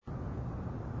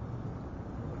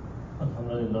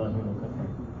Alhamdulillah wa kafa.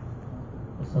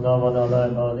 Wassalamu ala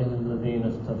ibadihi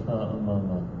alladhina istafa amma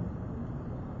ba'd.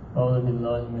 A'udhu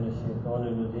billahi minash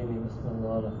shaitanir rajim.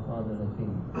 Bismillahir rahmanir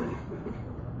rahim.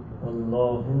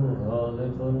 Wallahu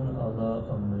ghalibun ala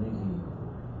amrihi.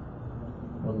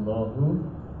 Wallahu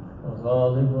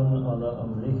ghalibun ala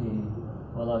amrihi.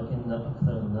 Walakinna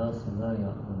akthara an-nas la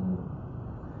ya'lamun.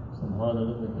 Subhana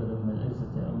rabbika rabbil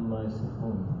izzati amma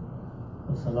yasifun.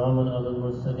 وسلام على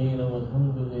المرسلين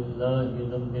والحمد لله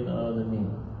رب العالمين.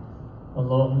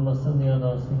 اللهم صل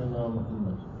على سيدنا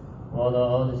محمد وعلى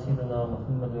آل سيدنا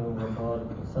محمد وبارك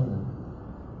وسلم.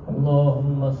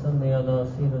 اللهم صل على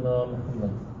سيدنا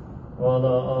محمد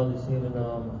وعلى آل سيدنا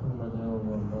محمد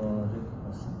وبارك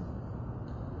وسلم.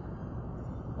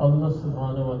 Allah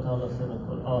subhanahu wa ta'ala said in the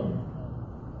Quran,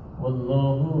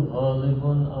 وَاللَّهُ غَالِبٌ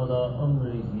عَلَى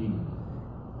أَمْرِهِ.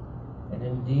 And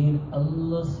indeed,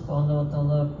 Allah subhanahu wa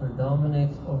ta'ala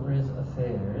predominates over His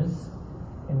affairs.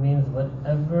 It means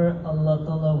whatever Allah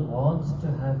ta'ala wants to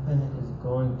happen is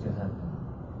going to happen.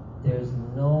 There's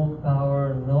no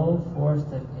power, no force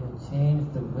that can change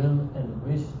the will and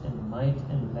wish and might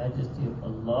and majesty of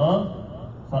Allah.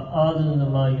 فَآلٌ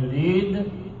لَمَا يُرِيدُ.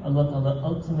 Allah ta'ala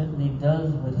ultimately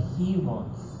does what He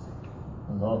wants.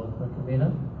 Allahu Akbar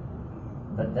kabira.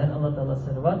 But then Allah ta'ala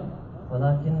said what?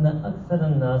 وَلَكِنَّ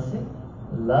أَكْثَرَ النَّاسِ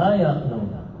La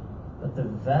ya'lamun. But the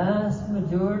vast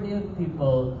majority of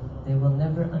people, they will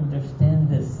never understand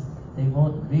this. They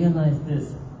won't realize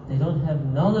this. They don't have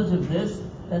knowledge of this,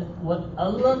 that what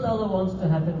Allah Ta'ala wants to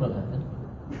happen will happen.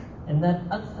 And that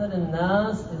akthar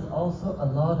an-nas is also a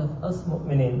lot of us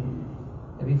mu'mineen.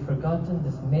 We've forgotten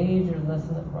this major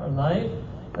lesson of our life,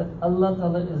 that Allah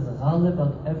Ta'ala is ghalib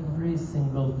on every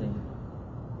single thing.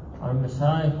 Our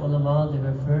mashayikh ulama, they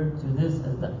refer to this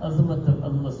as the azmat of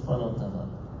Allah subhanahu wa ta'ala,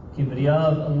 kibriya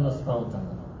of Allah subhanahu wa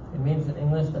ta'ala. It means in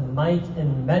English the might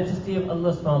and majesty of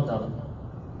Allah subhanahu wa ta'ala.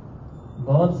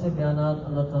 बहुत से बयानात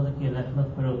Allah ta'ala की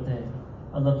रहमत पर होते हैं,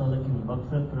 Allah ta'ala की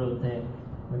मग़फ़िरत पर होते हैं,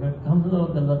 मगर कम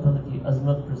लोग Allah ta'ala की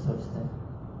अज़मत पर सोचते हैं.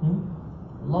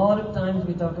 A lot of times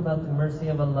we talk about the mercy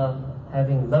of Allah,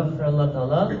 having love for Allah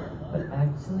ta'ala, but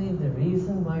actually the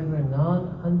reason why we're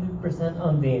not 100%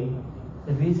 on deen,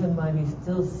 the reason why we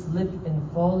still slip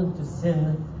and fall into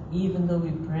sin, even though we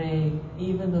pray,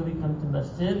 even though we come to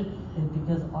masjid, is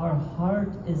because our heart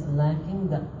is lacking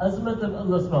the azmat of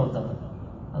Allah subhanahu wa ta'ala.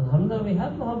 Alhamdulillah, we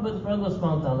have muhabbat for Allah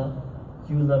subhanahu wa ta'ala.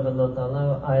 You love Allah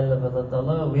ta'ala, I love Allah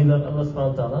ta'ala, we love Allah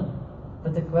subhanahu wa ta'ala.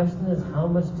 But the question is, how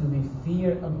much do we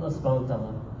fear Allah subhanahu wa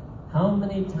ta'ala? How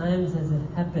many times has it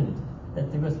happened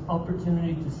that there was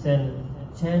opportunity to sin,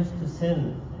 chance to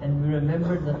sin, and we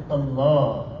remembered that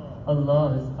Allah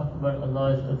is Akbar,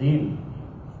 Allah is Adim,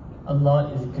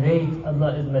 Allah is great,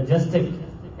 Allah is majestic,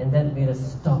 and that made us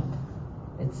stop.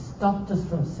 It stopped us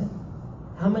from sin.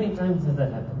 How many times has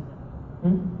that happened?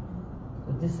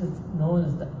 So this is known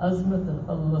as the azmat of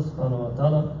Allah subhanahu wa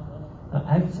ta'ala. Now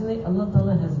actually Allah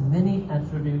ta'ala has many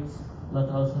attributes. Allah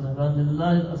ta'ala says,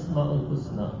 لِلَّهِ الْأَسْمَاءُ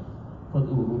الْحُسْنَى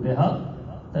فَادْعُوهُ بِهَا.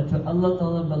 That to Allah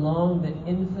ta'ala belong the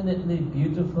infinitely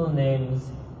beautiful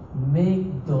names. Make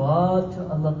dua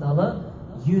to Allah ta'ala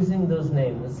using those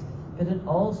names. But it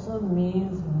also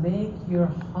means make your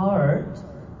heart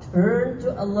turn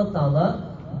to Allah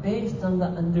ta'ala based on the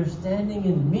understanding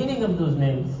and meaning of those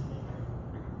names.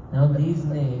 Now these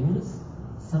names,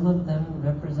 some of them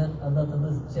represent Allah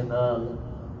ta'ala's Jamal.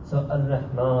 So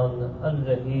Al-Rahman,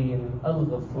 Al-Rahim,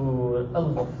 Al-Ghafur,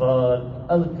 Al-Ghaffar,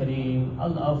 Al-Kareem,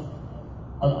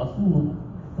 Al-Afu,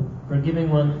 forgiving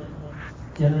one,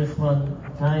 generous one,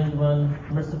 kind one,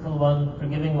 merciful one,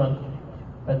 forgiving one.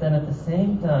 But then at the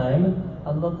same time,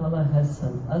 Allah Ta'ala has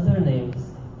some other names.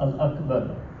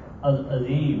 Al-Akbar,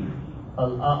 Al-Azim,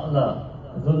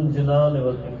 Al-A'la, Dhul Jalal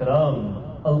wal Ikram,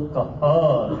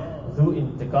 Al-Qahhar, Dhu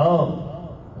Intiqam.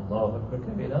 Allahu Akbar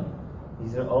kabira.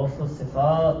 These are also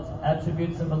sifat,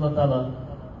 attributes of Allah Ta'ala.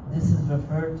 This is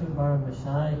referred to by our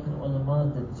mashayikh and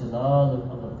ulama, the Jalal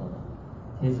of Allah Ta'ala,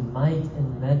 His might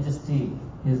and majesty,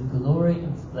 His glory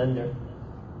and splendor.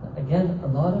 Again, a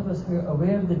lot of us, we're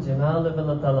aware of the Jamal of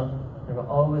Allah Ta'ala, and we're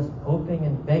always hoping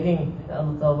and begging that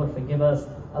Allah Ta'ala would forgive us,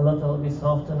 Allah Ta'ala would be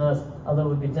soft on us, Allah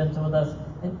would be gentle with us,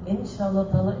 and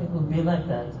inshallah Ta'ala it will be like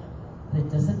that. But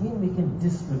it doesn't mean we can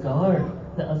disregard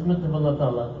the azmat of Allah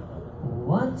Ta'ala.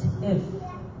 What if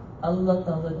Allah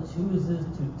Ta'ala chooses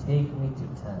to take me to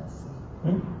task?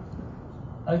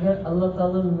 अगर Allah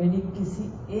Ta'ala मेरी किसी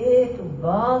एक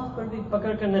बात पर भी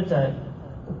पकड़ करना चाहे,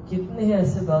 तो कितने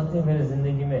ऐसे बातें मेरी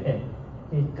जिंदगी में है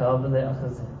कि काबिल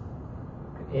अखज़ है.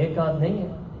 एक आध नहीं है,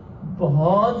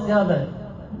 बहुत ज्यादा है.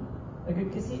 अगर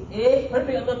किसी एक पर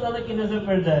भी अल्लाह ताला की नजर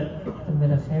पड़ जाए तो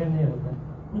मेरा खैर नहीं होगा.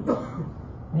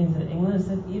 Means in English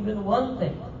that even one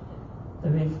thing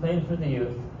that we explain for the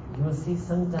youth, you will see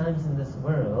sometimes in this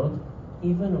world,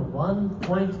 even 1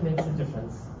 point makes a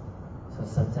difference. So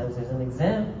sometimes there's an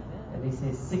exam, and they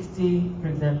say 60, for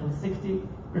example,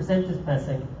 60% is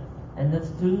passing, and the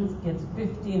student gets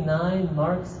 59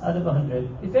 marks out of 100.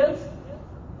 He fails?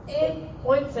 8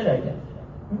 points in again.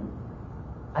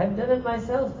 I've done it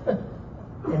myself.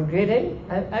 In grade 8,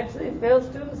 I've actually failed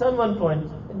students on 1 point.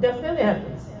 It definitely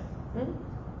happens.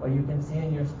 Or you can see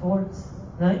in your sports,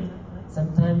 right?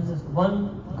 Sometimes just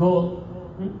one goal.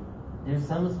 There's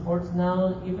some sports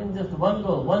now, even just one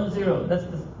goal, 1-0. That's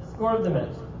the score of the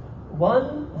match.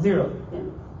 1-0.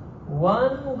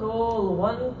 One goal,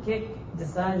 one kick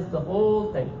decides the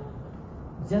whole thing.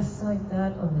 Just like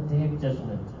that on the Day of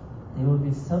Judgment, there will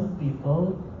be some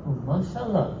people who,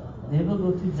 mashallah, they will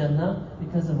go to Jannah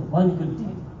because of one good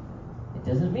deed. It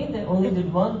doesn't mean they only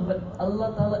did one, but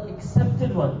Allah Ta'ala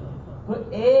accepted one. कोई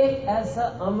एक ऐसा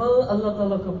अमल अल्लाह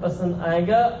ताला को पसंद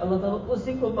आएगा, अल्लाह ताला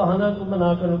उसी को बहाना को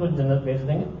बनाकर उनको जन्नत भेज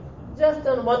देंगे. Just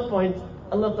on 1 point,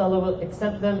 Allah Ta'ala will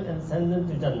accept them and send them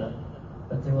to Jannah.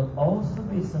 But there will also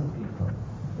be some people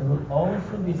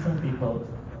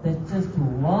that just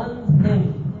one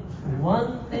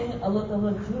thing Allah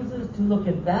Ta'ala chooses to look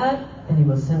at that and He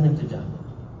will send them to Jannah.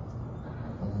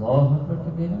 Allahu Akbar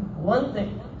Kabira. One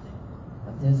thing.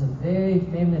 There's a very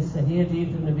famous Sahih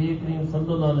Hadith of Nabi Kareem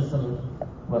Sallallahu Alaihi Wasallam.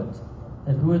 What?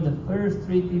 That who are the first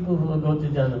 3 people who will go to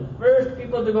Jannah? First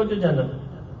people to go to Jannah.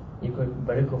 ये कोई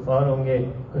बड़े कुफार होंगे,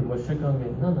 कोई मुश्रिक होंगे?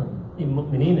 No. ये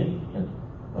मुमिनीन हैं.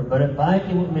 और बड़े पाए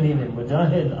के मुमिनीन हैं.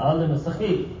 मुजाहिद, आलिम,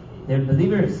 सखी. They're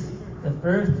believers. The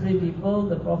first 3 people,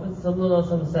 the Prophet Sallallahu Alaihi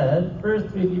Wasallam said,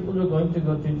 first 3 people who are going to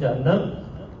go to Jannah,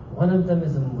 one of them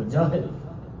is a mujahid.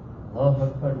 Allahu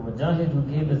Akbar, mujahid who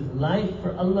gave his life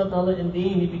for Allah Ta'ala in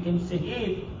deen. He became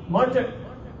shaheed, martyr.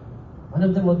 One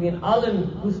of them will be an alim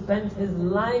who spent his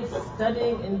life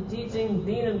studying and teaching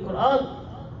deen and Quran.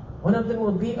 One of them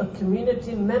will be a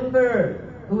community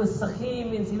member who was sakhi,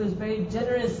 means he was very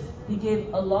generous. He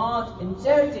gave a lot in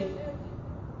charity.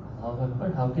 Allahu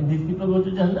Akbar, how can these people go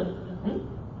to Jannah?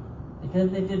 Because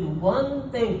they did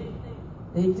one thing.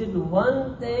 They did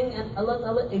one thing and Allah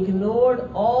Ta'ala ignored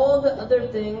all the other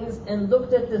things and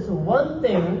looked at this one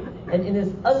thing, and in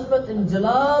His azmat and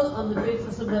jalal, on the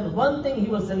basis of that one thing, He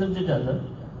will send them to Jannah.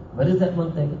 What is that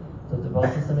one thing? So the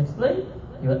Prophet explained.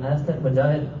 He will ask that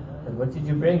mujahid, and what did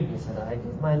you bring? He said, I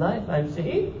gave my life, I'm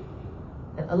shaheed.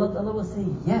 And Allah Ta'ala will say,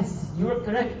 yes, you are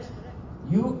correct.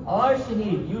 You are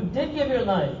shaheed. You did give your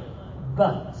life.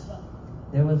 But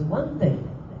there was one thing.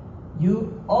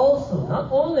 You also,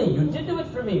 not only you did do it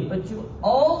for me, but you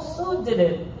also did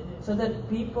it so that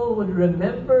people would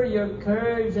remember your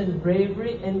courage and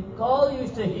bravery and call you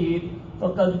shaheed,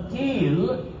 faqad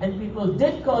qeel, and people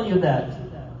did call you that.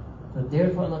 So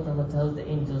therefore Allah Ta'ala tells the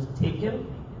angels, take him,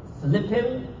 flip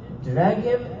him, drag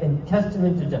him, and cast him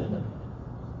into Jannah.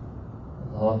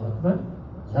 Allahu Akbar.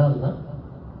 Ya Allah.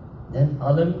 Then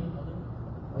alim,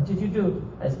 what did you do?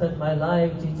 I spent my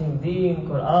life teaching deen,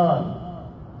 Quran.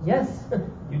 Yes,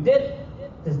 you did.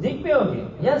 Tasdeeq bhi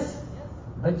hogi. Yes.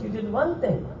 But you did one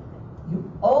thing.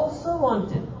 You also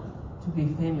wanted to be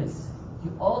famous.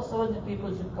 You also wanted people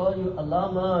should call you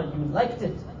Allama. You liked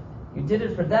it. You did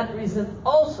it for that reason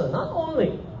also. Not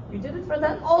only. You did it for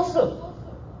that also.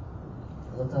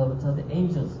 Allah Ta'ala will tell the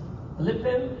angels, flip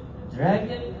him, drag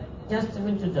him, cast him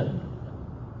into Jannah.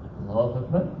 Allahu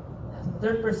Akbar. That's the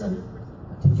third person.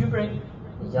 What did you bring?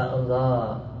 Ya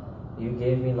Allah, you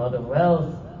gave me a lot of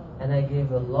wealth, and I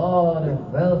gave a lot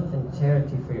of wealth and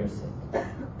charity for your sake.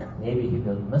 Maybe he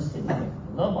built masjid,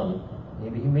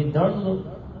 maybe he made darul.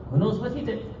 Who knows what he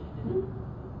did?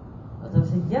 Allah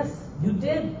said, yes, you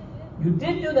did. You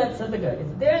did do that sadaqah.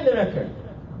 It's there in the record.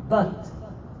 But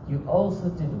you also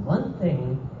did one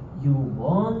thing.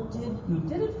 You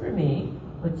did it for me,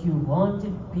 but you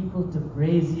wanted people to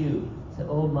praise you. Say,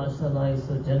 oh, mashallah, he's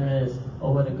so generous.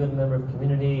 Oh, what a good member of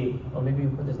community. Or maybe you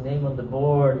put his name on the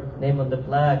board, name on the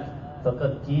plaque.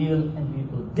 Faqad qeel, and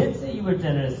people did say you were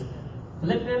generous.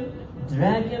 Flip him,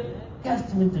 drag him, cast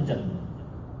him into Jannah.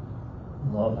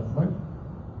 Allahu Akbar.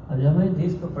 अब जब हम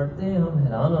हदीस को पढ़ते हैं हम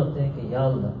हैरान होते हैं कि या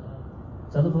अल्लाह,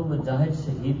 चलो वो मुजाहिद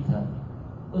शहीद था,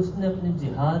 उसने अपने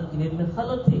जिहाद की नीयत में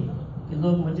खलत थी कि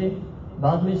लोग मुझे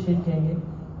बाद में शहीद कहेंगे.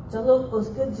 चलो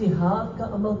उसके जिहाद का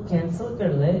अमल कैंसिल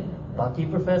कर ले, बाकी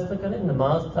पर फैसला करें.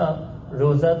 नमाज था,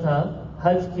 रोजा था,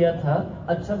 हज किया था,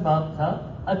 अच्छा बाप था,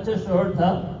 अच्छा शोहर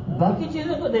था, बाकी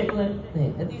चीजों को देख लें.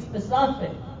 नहीं, हदीस में साफ है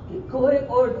कि कोई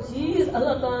और चीज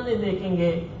अल्लाह ताला ने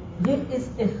देखेंगे. ये इस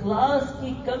इखलास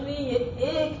की कमी, ये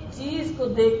एक चीज को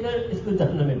देखकर इसको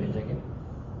जहन्नम में भेजेंगे.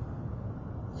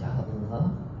 या अल्लाह,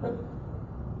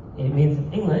 It means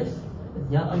in English,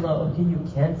 Ya Allah, okay, you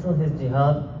cancel his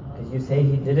jihad because you say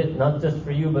he did it not just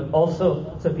for you but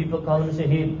also so people call him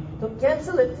shaheed. So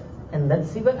cancel it and let's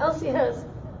see what else he has.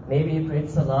 Maybe he prayed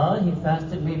salah, he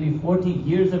fasted maybe 40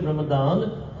 years of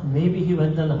Ramadan, maybe he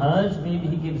went on Hajj, maybe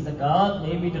he gave zakat,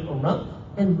 maybe he did Umrah,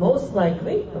 and most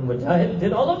likely the Mujahid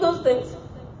did all of those things.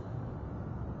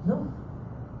 No.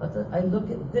 But I look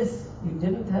at this, you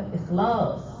didn't have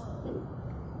ikhlas.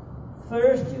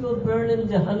 First you will burn in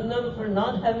Jahannam for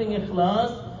not having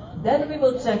ikhlas, then we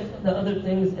will check the other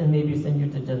things and maybe send you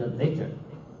to Jannah later.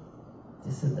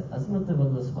 This is the azmat of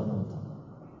Allah subhanahu wa ta'ala.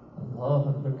 Allahu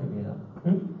Akbar Kabira.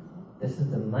 This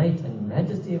is the might and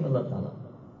majesty of Allah ta'ala.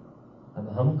 अब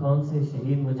हम कौन से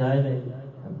शहीद मुजाहिद हैं,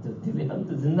 हम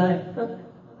तो जिंदा हैं,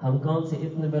 हम कौन से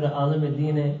इतने बड़े आलम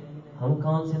दीन हैं, हम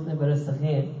कौन से इतने बड़े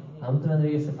सखी हैं, हम तो अंदर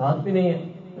ये सिफात भी नहीं है.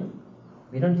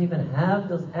 We don't even have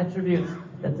those attributes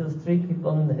that those three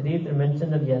people in the hadith are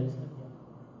mentioned of yet.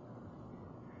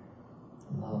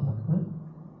 Allahu Akbar.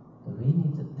 So we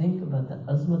need to think about the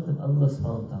azmat of Allah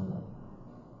subhanahu wa ta'ala.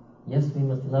 Yes, we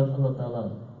must love Allah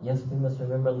ta'ala. Yes, we must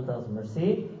remember Allah ta'ala's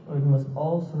mercy, but we must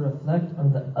also reflect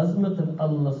on the azmat of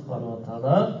Allah subhanahu wa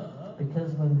ta'ala,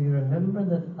 because when we remember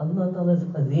that Allah ta'ala is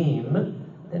azim,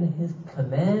 then His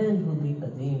command will be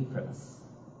azim for us.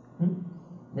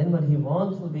 Then what He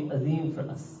wants will be azim for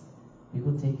us. We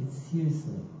will take it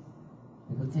seriously.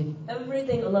 We will take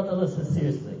everything Allah ta'ala says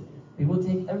seriously. We will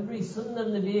take every sunnah of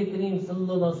Nabi Kareem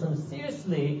sallallahu alaihi wasallam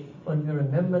seriously when we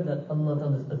remember that Allah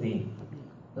ta'ala is azim.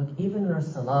 Look, even in our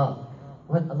salah,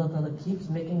 what Allah ta'ala keeps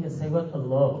making us say what?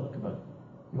 Allahu Akbar.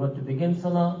 You want to begin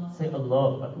salah? Say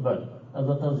Allahu Akbar.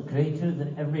 Allah ta'ala is greater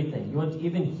than everything. You want to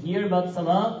even hear about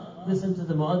salah? Listen to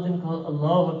the muazzin call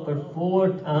Allahu Akbar 4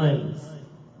 times.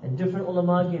 And different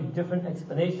ulama give different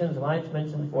explanations why it's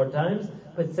mentioned 4 times.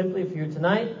 But simply for you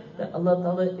tonight, that Allah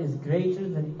ta'ala is greater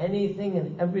than anything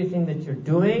and everything that you're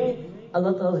doing.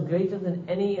 Allah ta'ala is greater than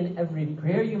any and every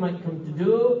prayer you might come to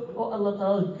do. Oh, Allah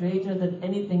ta'ala is greater than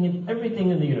anything and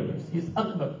everything in the universe. He's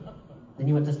Akbar. Then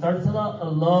you want to start salah,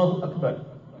 Allahu Akbar.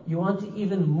 You want to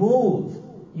even move.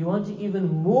 You want to even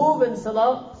move in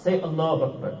salah, say Allahu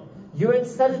Akbar. You're in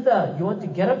sajda. You want to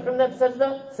get up from that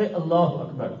sajda, say Allahu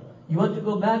Akbar. You want to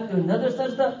go back to another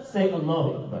sajda, say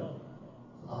Allahu Akbar.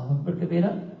 Allahu Akbar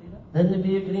Kabira. Then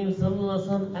Nabi Kareem sallallahu alaihi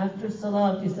wasallam, after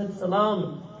salat, he said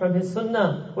salam from his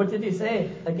sunnah. What did he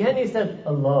say? Again he said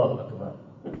Allahu Akbar.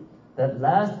 That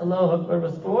last Allahu Akbar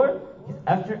was for,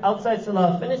 after outside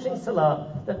salah, finishing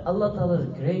salah, that Allah ta'ala is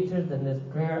greater than this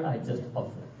prayer I just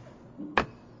offered.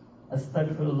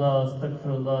 Astaghfirullah,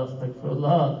 astaghfirullah,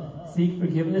 astaghfirullah. Seek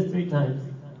forgiveness 3 times.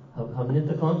 Humne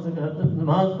to kaun sa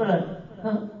namaz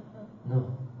padha?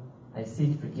 No. I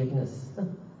seek forgiveness.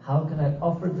 How could I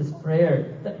offer this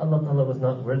prayer that Allah Ta'ala was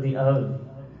not worthy of?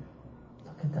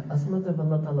 Look at the azmat of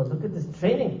Allah Ta'ala. Look at this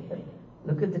training.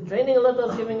 Look at the training Allah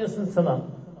Ta'ala is giving us in salah.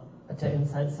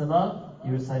 Inside salah,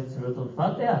 you recite Surah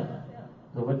Al-Fatiha.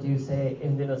 So what do you say?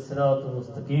 Ihdina sirat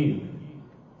al-mustaqim.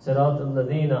 Sirat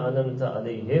al-ladhina anamta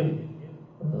alayhim.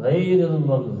 Ghayr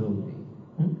al-maghdubi.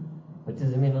 What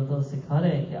does it mean? Allah Ta'ala sikha rahe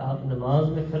hai ki aap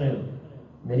namaz mein khare ho.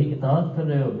 Meri itaat kar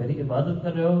rahe ho. Meri ibadat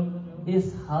kar rahe ho.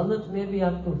 इस हालत में भी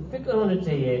आपको फिक्र होना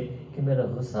चाहिए कि मेरा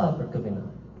गुस्सा आप पर कभी ना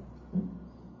आए.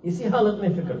 इसी हालत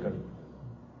में फिक्र करो.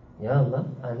 Ya Allah,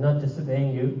 I'm not disobeying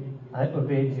you. I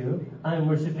obeyed you. I'm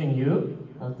worshipping you.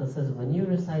 Allah says, when you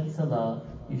recite salah,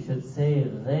 you should say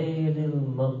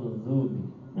ghayril maghdubi.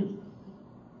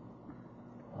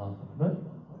 Akbar.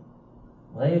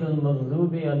 Ghayril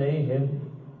maghdubi alayhim.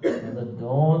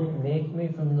 Don't make me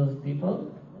from those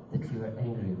people that you are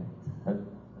angry with.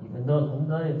 Even though,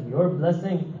 alhamdulillah, if your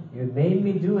blessing, you made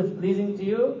me do what's pleasing to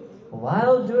you,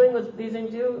 while doing what's pleasing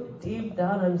to you, deep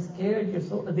down I'm scared, you're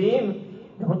so adeem.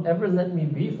 Don't ever let me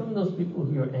be from those people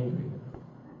who you're angry with.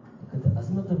 Look at the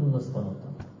azmat of Allah subhanahu wa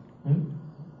ta'ala.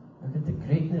 Look at the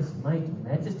greatness, might,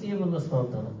 majesty of Allah subhanahu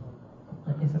wa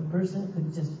ta'ala. If a person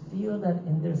could just feel that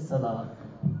in their salah,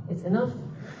 it's enough.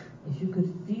 If you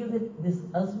could feel it, this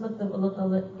azmat of Allah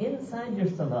ta'ala inside your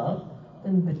salah,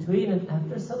 then between and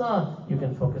after salah, you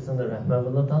can focus on the rahmah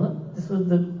of Allah ta'ala. This was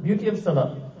the beauty of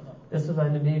salah. This is why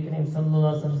Nabi Kareem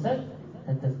sallallahu alaihi wasallam said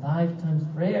that the 5 times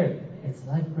prayer, it's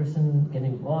like a person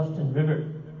getting washed in river.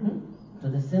 So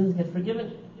the sins get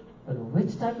forgiven. But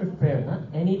which type of prayer? Not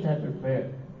any type of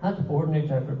prayer. Not ordinary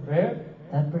type of prayer.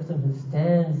 That person who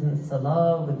stands in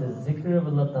salah with the zikr of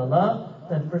Allah ta'ala,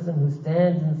 that person who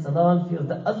stands in salah and feels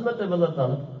the azmat of Allah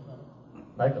ta'ala.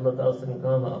 Like Allah Ta'ala said in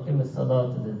Quran, Aqim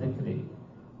as-salat to the zikri.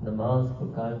 Namaz ko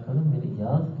qaim karo meri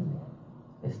yaad ke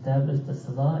liye. Establish the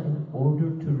salah in order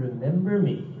to remember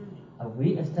me.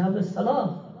 We establish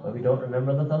salah, but we don't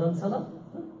remember Allah Ta'ala in salah.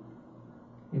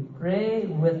 You pray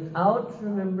without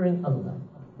remembering Allah.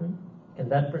 Can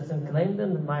that person claim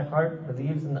then that my heart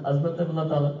believes in the azmat of Allah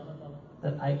Ta'ala?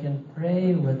 That I can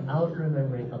pray without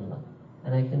remembering Allah.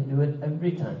 And I can do it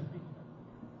every time.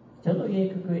 Chalo ye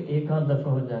koi ek aad dafa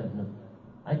ho jaye. No.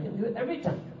 I can do it every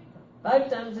time. 5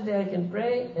 times a day I can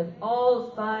pray, and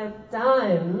all 5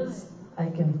 times I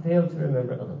can fail to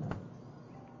remember Allah.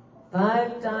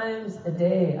 5 times a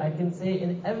day I can say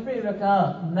in every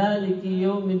rak'ah, Maliki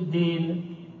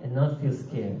Yawmiddin, and not feel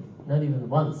scared. Not even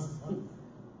once.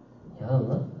 Ya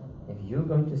Allah, if you're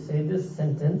going to say this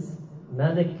sentence,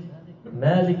 Maliki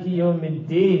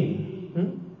Yawmiddin,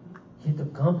 ye to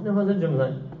kampne wala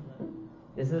jumla.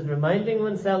 This is reminding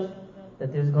oneself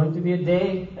that there's going to be a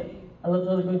day, Allah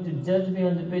Ta'ala is going to judge me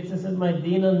on the basis of my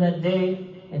deen on that day,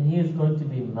 and He is going to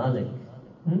be Malik.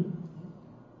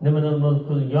 Niman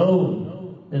al-mulkul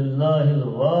yawm, lillahi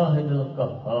al-wahid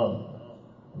al-qahhar.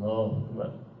 Allahu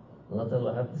Akbar. Allah Ta'ala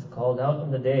will have this called out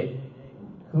on the day.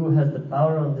 Who has the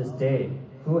power on this day?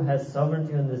 Who has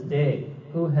sovereignty on this day?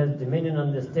 Who has dominion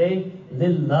on this day?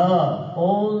 Lillah,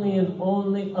 only and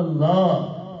only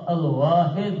Allah.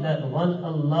 Al-Wahid, that one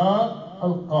Allah.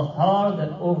 Al-Qahhar,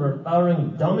 that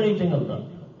overpowering, dominating Allah.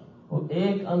 वो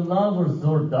एक अल्लाह और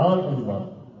जोरदार अल्लाह.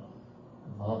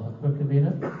 अल्लाह अकबर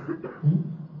कबीरा.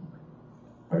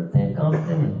 पढ़ते हैं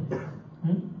कांपते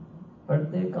नहीं.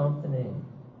 पढ़ते कांपते नहीं.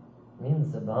 मीन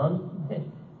ज़बान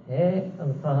है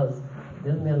अल्फाज,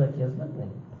 दिल में अल्लाह की अज़मत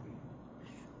नहीं.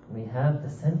 We have the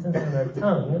sentence on our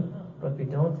tongue, but we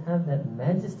don't have that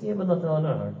majesty of Allah Ta'ala in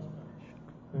our heart.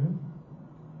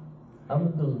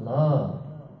 Abdullah.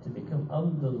 To become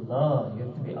Abdullah, you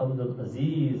have to be Abdul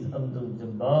Aziz, Abdul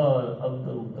Jabbar,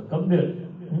 Abdul Mutakabbir.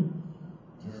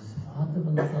 Jesus, Father of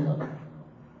Allah Ta'ala.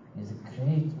 He is a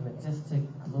great, majestic,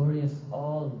 glorious,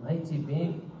 almighty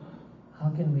being. How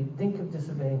can we think of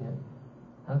disobeying Him?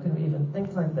 How can we even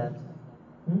think like that?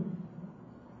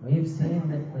 We've seen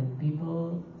that when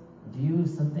people view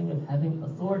something of having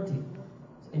authority,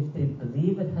 if they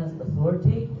believe it has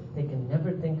authority, they can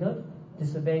never think of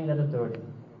disobeying that authority.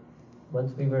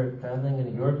 Once we were traveling in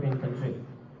a European country.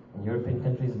 In European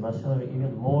countries, mashallah, are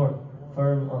even more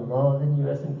firm on law than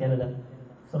US and Canada.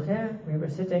 So here we were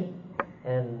sitting,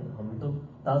 and हम तो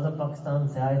ताज़ा पाकिस्तान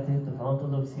से आए थे, तो वहाँ तो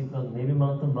लोग सीट में भी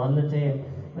माँ तो बांधना चाहिए,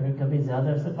 मगर कभी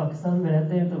ज़्यादा अरसे पाकिस्तान में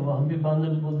रहते हैं तो वो हम भी बांधने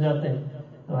भूल जाते हैं.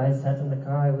 So I sat in the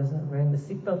car, I wasn't wearing the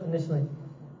seatbelt initially.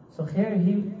 So here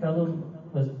fellow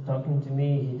was talking to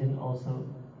me, he didn't also.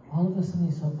 All of a sudden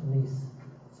he saw police.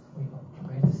 So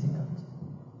wear the seatbelt.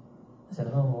 I said,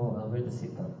 I'll wear the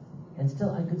seatbelt. And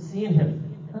still I could see in him,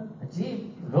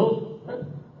 Ajib, rope.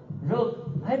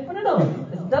 I put it on.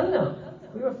 It's done now.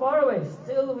 We were far away.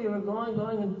 Still we were going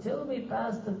until we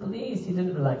passed the police. He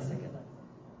didn't relax again.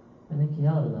 मैंने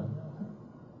किया अल्लाह,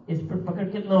 इस पर पकड़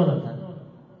कितना होना था?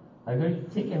 अगर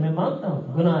ठीक है, मैं मानता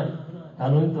हूँ गुनाह है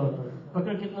कानूनी तौर पर,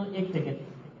 पकड़ कितना? 1 टिकट.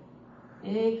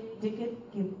 1 टिकट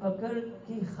की पकड़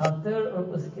की खातिर और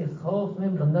उसके खौफ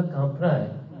में बंदा कांप रहा है.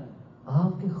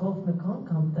 आपके खौफ में कौन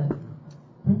कांपता है?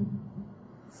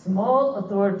 Small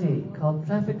authority called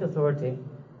traffic authority,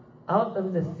 out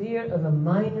of the fear of a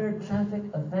minor traffic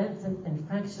offense and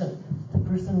infraction, the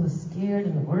person was scared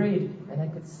and worried, and I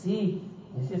could see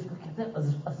a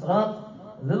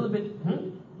little bit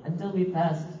until we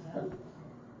passed.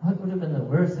 What would have been the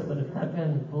worst that would have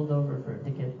happened? Pulled over for a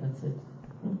ticket, that's it.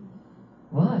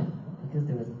 Why? Because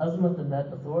there was azmat of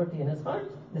that authority in his heart.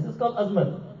 This is called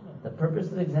azmat. The purpose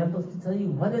of the example is to tell you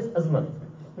what is azmat.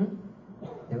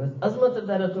 There was azmat of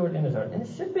that authority in his heart. And it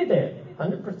should be there.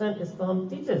 100% Islam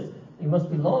teaches you must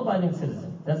be law-abiding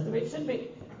citizen. That's the way it should be.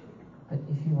 But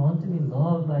if you want to be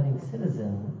law-abiding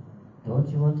citizen, don't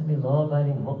you want to be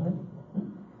law-abiding mu'min?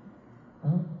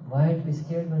 Why aren't we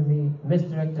scared when we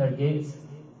misdirect our gaze?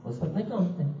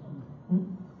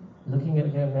 Looking at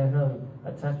ghair mahram,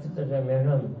 attracted to ghair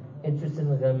mahram, interested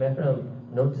in ghair mahram,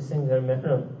 noticing ghair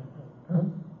mahram.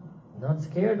 Not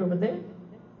scared over there?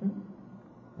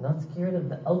 Not scared of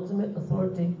the ultimate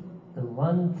authority, the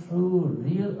one true,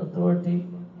 real authority,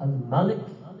 Al-Malik,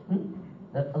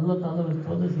 that Allah Ta'ala has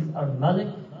told us He's our Malik.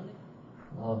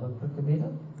 Allahu Akbar Kabira.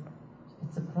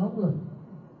 It's a problem.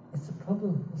 It's a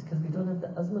problem. It's because we don't have the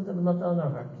azmat of Allah Ta'ala in our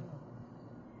heart.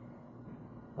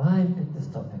 Why pick this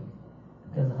topic?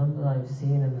 Because alhamdulillah, I've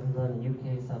seen alhamdulillah in UK,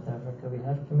 South Africa, we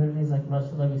have communities like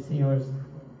mashallah, we see yours,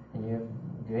 and you have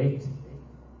great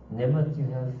ni'mat, you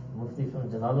have Mufti from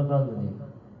Jalalabad with you.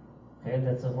 Khair,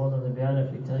 that's a whole other bayan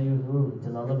if we tell you who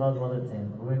Jalalabad wanted to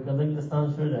him. We're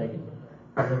Kazakhstan shur jayegi.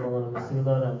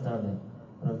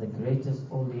 One of the greatest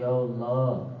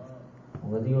awliyaullah,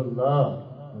 waliullah,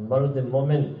 Mard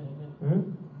al-Mu'min.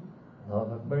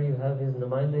 Allahu Akbar, you have his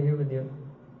Numainda here with you.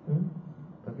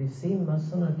 But we've seen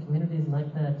mashallah communities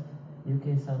like that,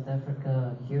 UK, South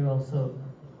Africa, here also.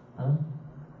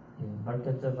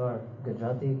 Barkat of our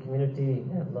Gujarati community,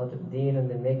 they have a lot of deen and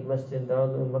they make masjid,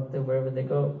 darul, maktab, wherever they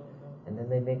go. And then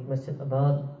they make masjid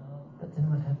abad. But then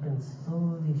what happens?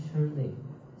 Slowly, surely,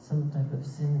 some type of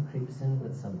sin creeps in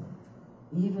with someone.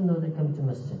 Even though they come to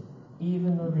masjid,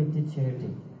 even though they did charity,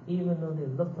 even though they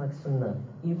look like sunnah,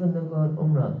 even though they go on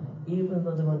umrah, even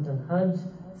though they went on hajj,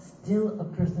 still a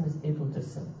person is able to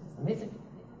sin. It's amazing.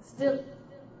 Still,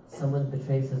 someone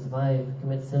betrays his wife,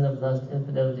 commits sin of lust,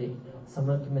 infidelity.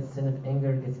 Someone commits sin of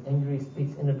anger, gets angry,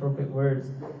 speaks inappropriate words.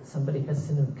 Somebody has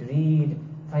sin of greed,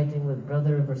 fighting with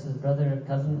brother versus brother,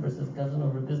 cousin versus cousin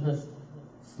over business.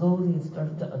 Slowly it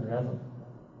starts to unravel.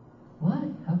 Why?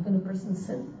 How can a person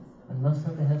sin? And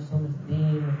mashallah, they have so much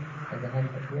deen, and they have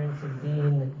appearance of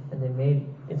deen, and they made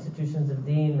institutions of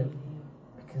deen,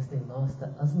 because they lost the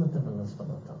azmat of Allah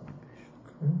subhanahu wa ta'ala.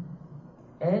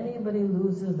 Anybody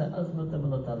loses the azmat of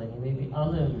Allah ta'ala, he may be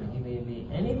alim, he may be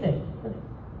anything.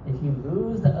 If you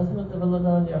lose the azmat of Allah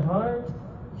ta'ala in your heart,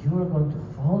 you are going to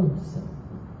fall into sin.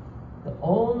 The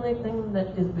only thing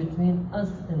that is between us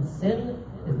and sin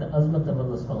is the azmat of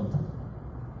Allah subhanahu wa ta'ala.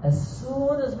 As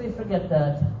soon as we forget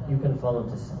that, you can fall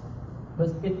into sin.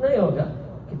 बस इतना ही होगा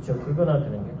कि चौथी गुनाह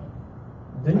करेंगे.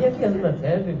 दुनिया की अजमत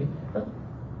है बीबी,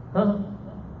 हाँ,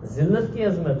 जिल्लत की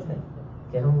अजमत है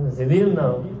कि हम ज़लील ना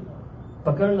हो,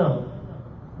 पकड़ ना हो,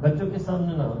 बच्चों के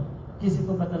सामने ना हो, किसी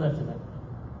को पता ना चले.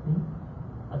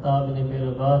 अता बिन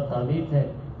बेरबा ताबीत है,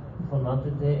 फरमाते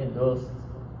थे ए दोस्त,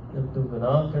 जब तू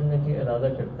गुनाह करने की इरादा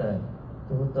करता है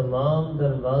तो वो तमाम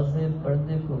दरवाजे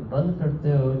पर्दे को बंद करते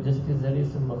हो जिसके जरिए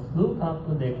से मखलूक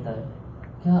आपको देखता है.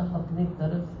 क्या अपनी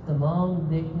तरफ तमाम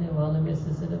देखने वालों में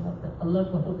से सिर्फ अपने अल्लाह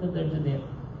को हक दर्जा दिया?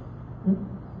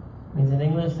 Means in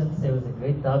English, there was a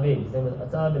great tabi, his name was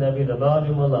Ata bin Abi Rabah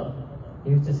Rahimahullah. He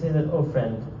used to say that, oh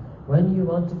friend, when you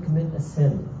want to commit a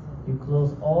sin, you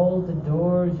close all the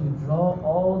doors, you draw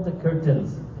all the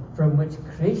curtains from which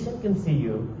creation can see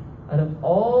you. Out of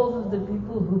all of the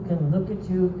people who can look at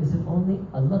you, is it only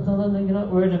Allah Ta'ala that you're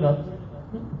not worried about?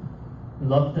 You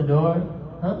lock the door,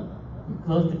 you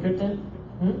close the curtain,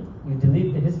 you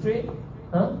delete the history,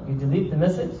 you delete the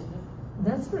message.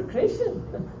 That's for creation.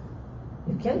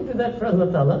 You can't do that for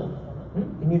Allah Ta'ala.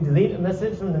 Can you delete a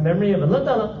message from the memory of Allah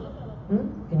Ta'ala?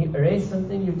 Can you erase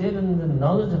something you did in the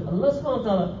knowledge of Allah Subhanahu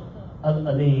wa Ta'ala?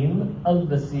 Al-Alim,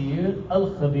 Al-Basir,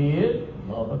 Al-Khabir,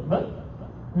 Allahu Akbar.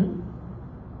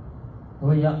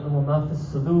 He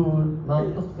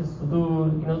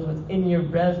knows what's in your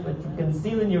breast, what you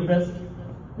conceal in your breast.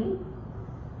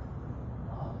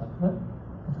 But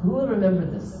who will remember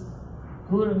this?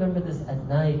 Who will remember this at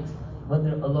night, when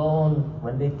they're alone,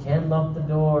 when they can lock the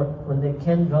door, when they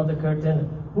can draw the curtain?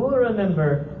 Who will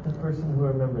remember? The person who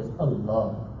remembers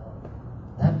Allah.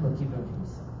 That will keep him from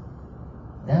sin.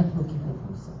 That will keep him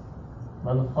from sin.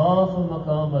 Man khafa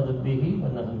maqama rabbihi wa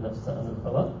naha an-nafsa 'anil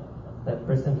hawa. That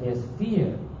person, he has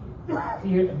fear.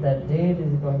 Fear of that day that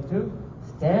he's going to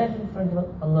stand in front of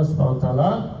Allah subhanahu wa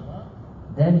ta'ala.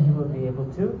 Then he will be able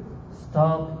to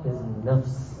stop his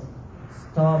nafs.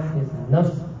 Stop his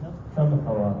nafs from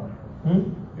hawa.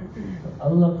 So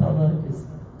Allah ta'ala is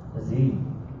azim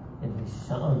in his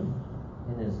sha'n,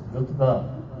 in his rutbah,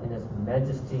 in his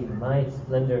majesty, might,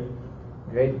 splendor.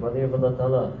 Great wali of Allah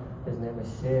ta'ala. His name is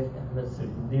Shaykh Ahmad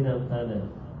Sirjuddin al-Ta'ala,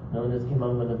 known as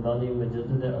Imam al-Albani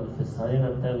Mujaddid al-Fisani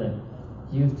al-Ta'ala.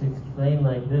 He used to explain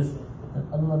like this, that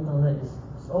Allah Ta'ala is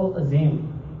so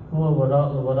azim. Huwa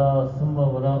wara'ul wara, thumma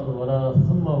wara'ul wara,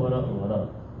 thumma wara'ul wara.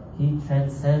 He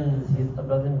transcends, He is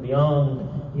above and beyond,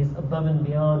 He is above and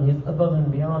beyond, He is above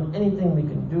and beyond anything we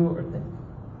can do or think.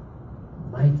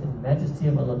 Might and majesty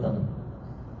of Allah Ta'ala.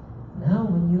 Now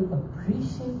when you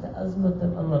appreciate the azmat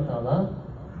of Allah Ta'ala,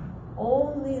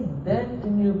 only then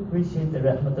can you appreciate the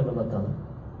rahmat of Allah Ta'ala.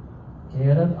 कि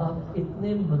रब आप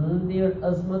इतने बुलंदी और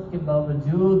अजमत के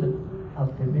बावजूद आप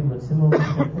फिर भी मुझसे मोहब्बत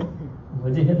करते,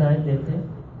 मुझे हिदायत देते,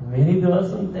 मेरी दुआ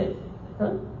सुनते,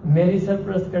 मेरी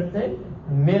सरपरस्त करते,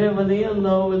 मेरे वली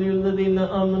अल्लाह वलीउल्लज़ीना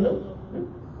आमनु.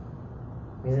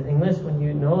 Means in English, when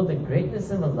you know the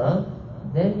greatness of Allah,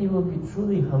 then you will be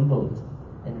truly humbled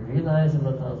and realize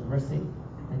Allah Ta'ala's mercy.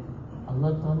 That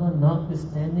Allah Ta'ala,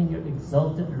 notwithstanding your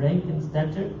exalted rank and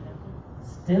stature,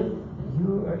 still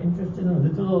you are interested in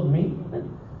little old me.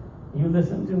 You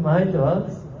listen to my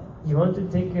du'as. You want to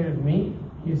take care of me.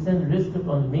 You send rizq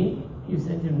upon me. You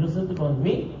send your nusrat upon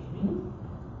me.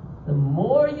 The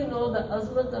more you know the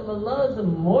azmat of Allah, the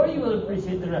more you will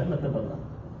appreciate the rahmat of Allah.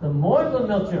 The more it will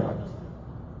melt your heart.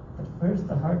 But first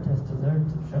the heart has to learn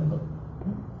to tremble.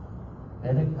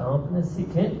 पहले कांपना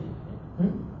सीखे,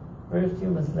 First you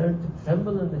must learn to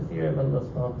tremble in the fear of Allah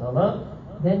subhanahu wa ta'ala.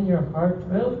 Then your heart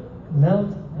will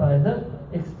melt by the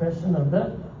expression of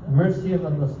the mercy of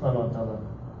Allah subhanahu wa ta'ala.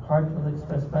 Heart will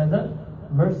express by the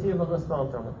mercy of Allah subhanahu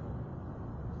wa ta'ala.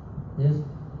 There's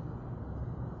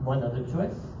one other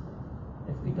choice.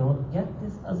 If we don't get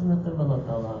this azmat of Allah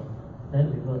ta'ala,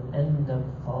 then we will end up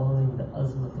following the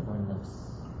azmat of our nafs.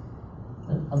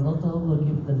 And Allah ta'ala will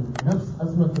give the nafs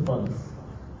azmat upon us.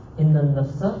 Inna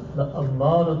nafsa la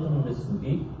ammaratun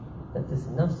bisu'i. That this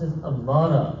nafs is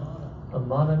ammara.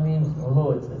 Ammara means,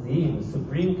 it's azim,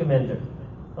 supreme commander.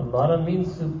 Ammara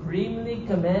means supremely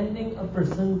commanding a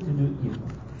person to do evil.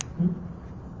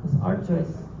 It's our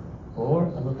choice. Or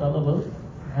Allah ta'ala will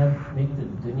make the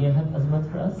dunya have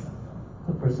azmat for us.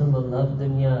 The person will love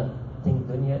dunya, think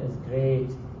dunya is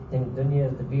great, think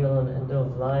dunya is the be all and end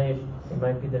of life. It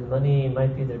might be their money, it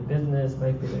might be their business,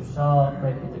 might be their shop,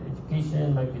 might be their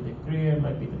education, might be their career,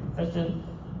 might be their profession.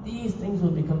 These things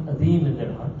will become azim in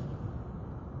their heart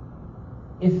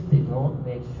if they don't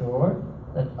make sure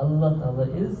that Allah Ta'ala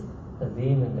is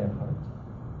azim in their heart.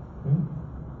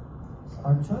 It's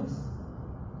our choice.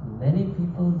 Many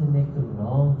people, they make the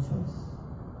wrong choice.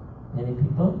 Many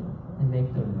people, they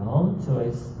make the wrong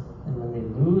choice, and when they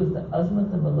lose the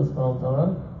azmat of Allah subhanahu wa ta'ala,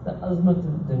 the azmat of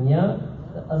dunya,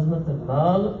 the azmat of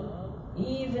mal,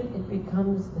 even it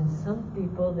becomes, in some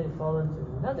people they fall into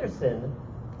another sin,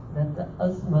 that the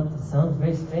azmat, it sounds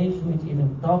very strange for me to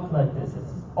even talk like this,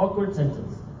 it's an awkward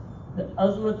sentence. The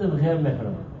azmat of ghair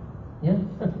mahram. Yeah?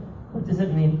 What does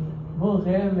it mean? वो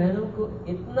गैर महरम को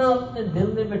इतना अपने दिल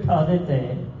में बिठा देते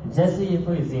हैं जैसे ये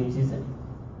कोई अजीम चीज है.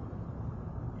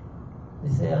 They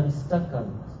say, I'm stuck on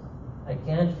it. I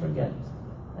can't forget.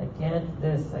 I can't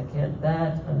this, I can't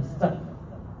that, I'm stuck.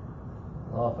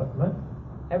 Allahu Akbar.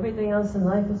 Everything else in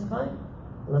life is fine.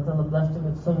 Allah Ta'ala blessed him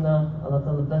with sunnah, Allah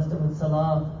Ta'ala blessed him with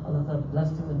salah, Allah Ta'ala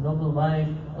blessed him with noble wife,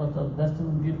 Allah Ta'ala blessed him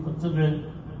with beautiful children.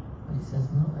 But he says,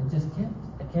 no, I just can't.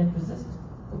 I can't resist.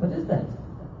 So what is that?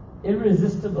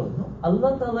 Irresistible. No,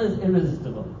 Allah Ta'ala is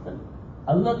irresistible.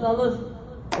 Allah Ta'ala is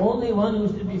only one who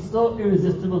should be so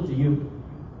irresistible to you.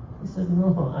 He said,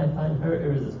 no, I find her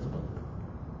irresistible.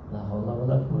 La hawla wa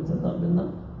la quwwata illa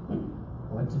billah.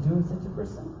 What to do with such a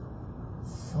person?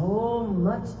 So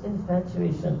much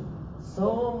infatuation,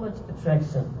 so much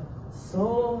attraction,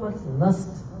 so much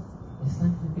lust. It's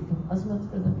like they become azmat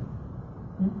for them.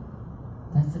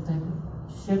 That's the type of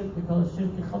shirk we call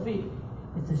shirk khafi.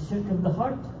 It's a shirk of the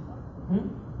heart. Allah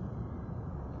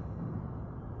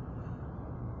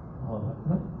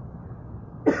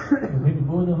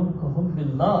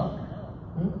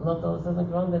Ta'ala says in the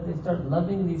Quran that they start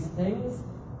loving these things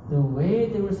the way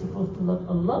they were supposed to love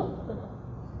Allah.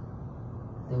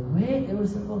 The way they were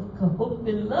supposed to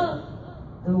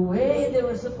the way they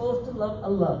were supposed to love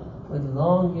Allah, with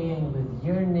longing, with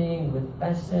yearning, with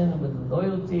passion, with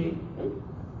loyalty.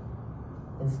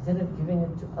 Instead of giving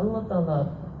it to Allah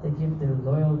Ta'ala, they give their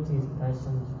loyalties,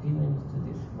 passions, feelings to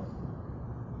this Muslim.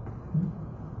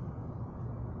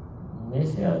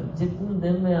 हमेशा जितने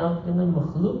दिल में आपके अंदर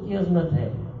मखलूक की अजमत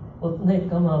है, उतने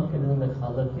कम आपके दिल में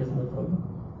खालिक की अजमत होगी.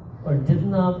 और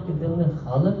जितना आपके दिल में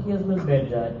खालिक की अजमत बैठ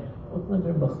जाए, उतना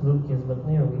फिर मखलूक की अजमत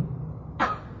नहीं होगी.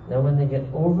 Now when they get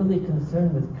overly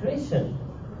concerned with creation,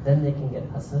 then they can get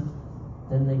hasad,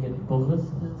 then they get bughd,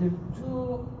 because they're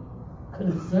too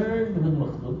concerned with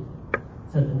makhluk.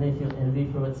 So then they feel envy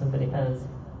for what somebody has,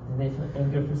 then they feel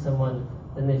anger for someone,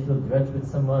 then they feel grudge with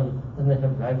someone, then they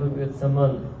have rivalry with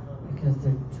someone, because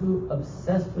they're too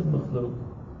obsessed with makhluk.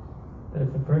 But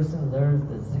if a person learns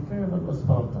the zikr of Allah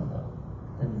subhanahu wa ta'ala,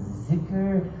 then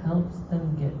zikr helps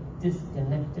them get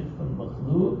disconnected from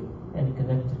makhluk and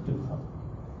connected to khalq.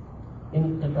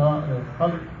 Inqita'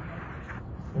 al-khalq,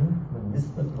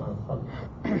 nisbat al-khalq.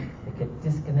 They get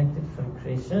disconnected from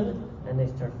creation and they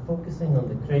start focusing on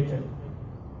the creator.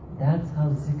 That's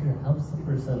how zikr helps the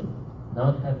person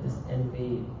not have this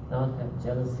envy, not have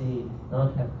jealousy,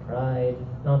 not have pride,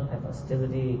 not have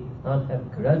hostility, not have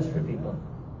grudge for people.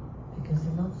 Because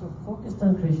they're not so focused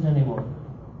on creation anymore.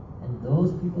 And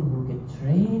those people who get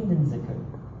trained in zikr,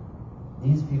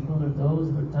 these people are those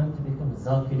who are trying to become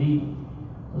zakireen.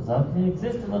 So zakireen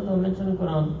exists, Allah mentioned in the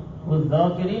Quran,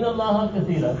 وَالذَّاكِرِينَ اللَّهَ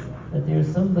كَثِيرًا, that there are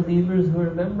some believers who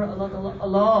remember Allah a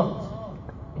lot.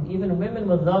 And even women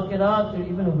with zakirat, there are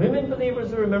even women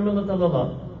believers who remember Allah a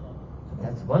lot. So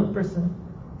that's one person.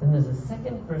 Then there's a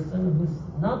second person who's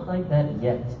not like that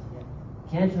yet.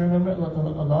 Can't remember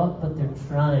Allah a lot, but they're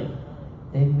trying.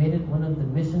 They've made it one of the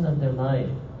mission of their life,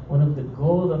 one of the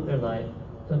goal of their life.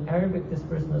 So in Arabic, this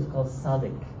person is called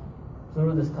sadiq.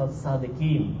 Plural is called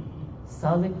sadiqeen.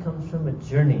 Sadiq comes from a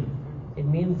journey. It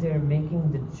means they're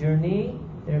making the journey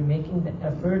they're making the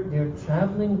effort, they're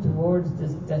traveling towards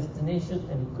this destination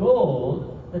and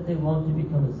goal that they want to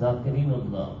become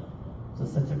Zakirinullah. So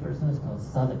such a person is called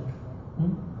Sadiq.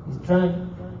 He's trying.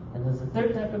 And there's a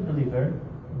third type of believer,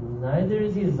 neither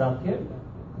is he a Zakir,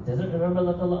 he doesn't remember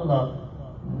Allah Ta'ala a lot,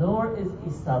 nor is he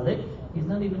Sadiq, he's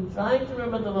not even trying to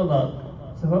remember Allah a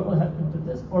lot. So what will happen to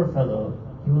this poor fellow?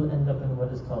 He will end up in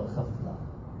what is called ghafla.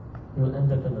 He will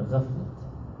end up in a ghafla.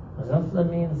 Ghafla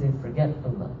means they forget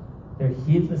Allah. They're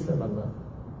heedless of Allah.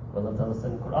 Allah Ta'ala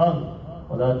said in the Quran,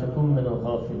 وَلَا تَكُمْ مِنَ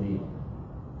الْغَافِلِينَ,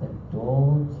 that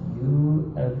don't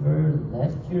you ever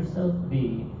let yourself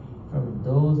be from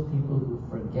those people who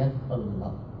forget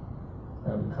Allah.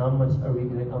 How much are we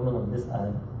doing amal on this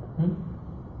ayah?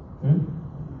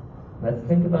 Let's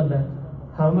think about that.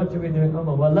 How much are we doing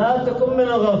amal? وَلَا تَكُمْ مِنَ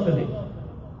الْغَافِلِينَ.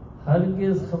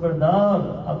 हरगिज़ खबरदार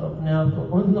आप अपने आप को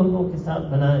उन लोगों के साथ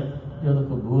बनाएं जो अल्लाह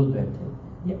को भूल बैठे.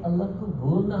 ये अल्लाह को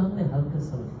भूलना हमने हल्का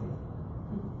समझ लिया.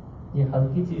 ये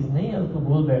हल्की चीज नहीं है अल्लाह को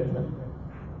भूल बैठना.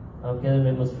 आप कह रहे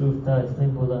मैं मसरूफ था इसलिए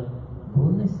भूला.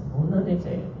 भूलना नहीं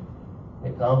चाहिए.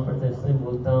 मैं काम पर था इसलिए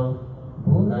भूलता हूँ.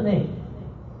 भूलना नहीं.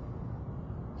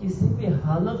 किसी भी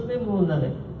हालत में भूलना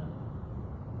नहीं.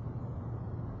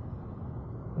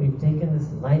 We've taken this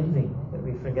lightly that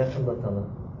we forget Allah Ta'ala.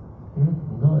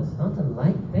 No, it's not a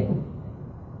light thing.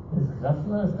 This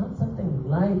ghafla is not something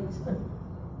light.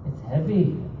 It's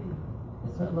heavy.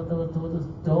 That's why Allah Ta'ala told us,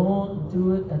 don't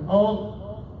do it at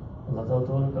all. Allah Ta'ala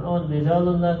told in the Quran, رِجَالٌ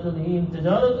لَا تُلْهِيهِمْ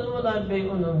تِجَارَةٌ وَلَا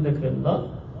بَيْعٌ عَنْ ذِكْرِ اللَّهِ.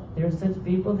 There are such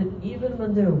people that even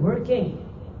when they're working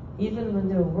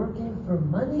for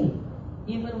money,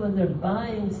 even when they're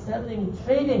buying, selling,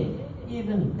 trading,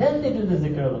 even then they do the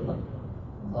zikr of Allah.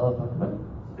 Allahu Akbar.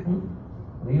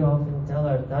 We often tell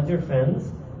our Tajir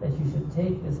friends that you should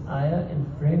take this ayah and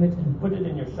frame it and put it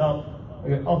in your shop or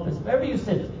your office, wherever you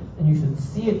sit, and you should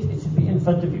see it. It should be in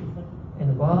front of you.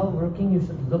 And while working, you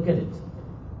should look at it.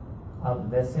 आप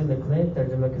वैसे लिख लें,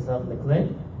 तर्जुमा के साथ लिख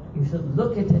लें. You should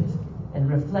look at it and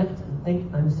reflect and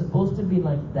think, I'm supposed to be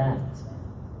like that.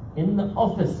 In the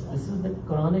office, this is the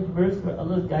Quranic verse where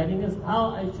Allah is guiding us how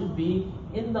I should be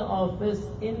in the office,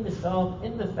 in the shop,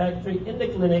 in the factory, in the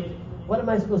clinic. What am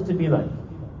I supposed to be like?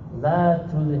 لا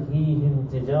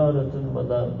تلهيهم تجارة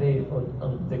ولا بيع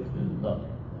عن ذكر الله.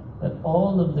 That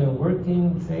all of their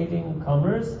working, trading,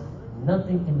 commerce,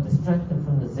 nothing can distract them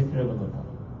from the zikr of Allah.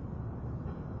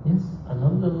 Yes,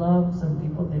 alhamdulillah, some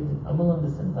people, they did amal on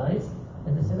this advice,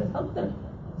 and they said it helped them.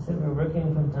 They said we're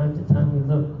working from time to time, we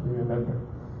look, we remember.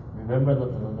 Remember Allah,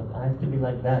 look, I have to be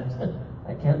like that.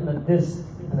 I can't let this,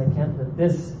 and I can't let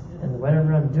this, and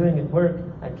whatever I'm doing at work,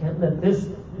 I can't let this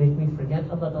make me forget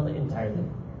Allah entirely.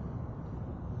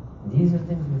 These are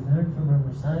things we learned from our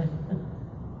Mashayikh.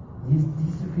 These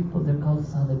are people, they're called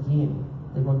Sadiqeen.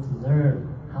 They want to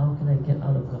learn, how can I get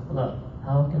out of ghafla?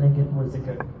 How can I get more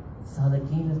zikr?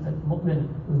 Sadiqeen is that mu'min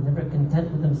who's never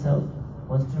content with himself,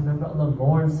 wants to remember Allah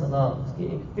more in salah.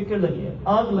 Uski ek fikr lagi hai,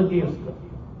 aag lagi hai usko.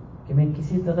 कि मैं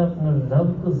किसी तरह अपने रब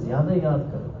को ज्यादा याद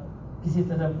करूं, किसी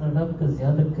तरह अपने रब को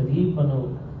ज्यादा करीब बनूं,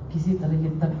 किसी तरह ये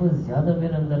तक़वा ज्यादा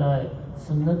मेरे अंदर आए,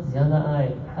 सुन्नत ज्यादा आए,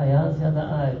 हया ज्यादा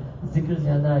आए, जिक्र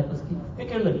ज्यादा आए, उसकी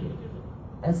फिक्र लगे.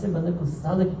 ऐसे बंदे को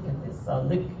सादिक कहते हैं.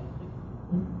 Sadiq.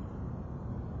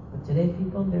 But today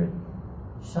people, they're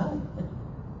shy,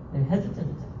 they're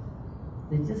hesitant,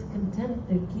 they're just content,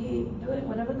 they keep doing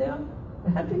whatever they are.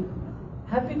 They're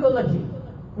happy go lucky.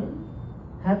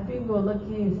 Happy go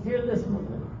lucky, fearless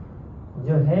mu'min.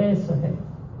 जो है सो है,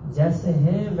 जैसे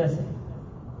है वैसे.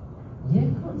 ये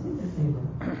कौन सी तरतीब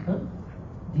है?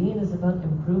 Deen is about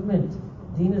improvement.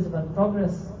 Deen is about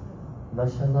progress.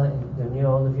 MashaAllah, in dunya,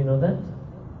 all of you know that.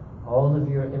 All of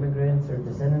you are immigrants or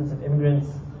descendants of immigrants.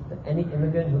 That any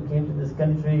immigrant who came to this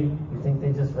country, you think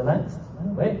they just relaxed?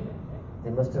 No way. They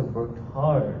must have worked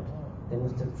hard. They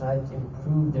must have tried to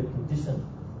improve their condition.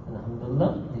 And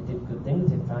alhamdulillah, they did good things.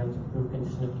 They tried to improve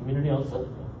condition of community also.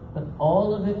 But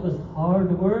all of it was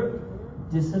hard work,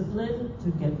 discipline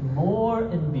to get more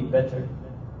and be better.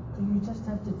 So you just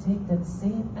have to take that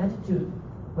same attitude.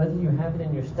 Whether you have it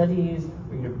in your studies,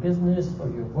 or your business, or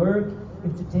your work, you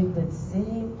have to take that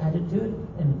same attitude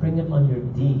and bring it on your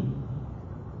deen.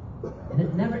 And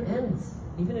it never ends.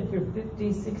 Even if you're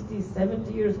 50, 60,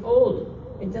 70 years old,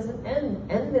 it doesn't end.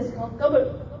 End is called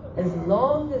qabr. As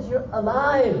long as you're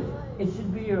alive, it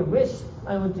should be your wish.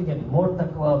 I want to get more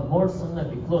taqwa, more sunnah,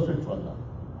 be closer to Allah.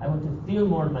 I want to feel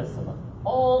more in my salah.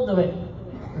 All the way.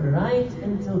 Right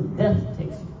until death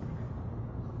takes you.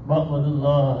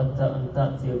 Wa'budullah hatta an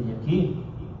ta'ti al-yaqeen.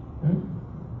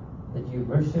 That you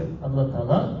worship Allah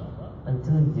Ta'ala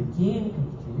until yaqeen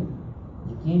comes to you.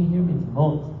 Yaqeen here means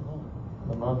maut.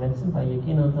 Ulama mentioned by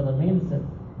yaqeen Allah Ta'ala means that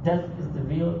Death is the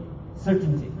real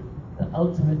certainty. The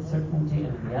ultimate certainty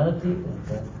and reality is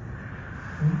death.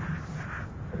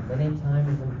 But many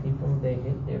times when people they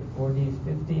hit their 40s,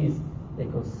 50s, they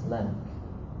go slack.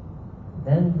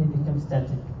 Then they become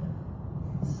static.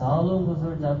 सालों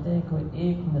गुजर जाते हैं कोई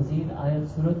एक मजीद आयत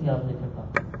सूरत याद नहीं कर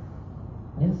पाता.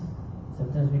 Yes,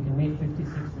 sometimes we can meet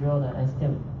 56-year-old and ask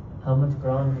him, how much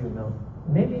Quran do you know?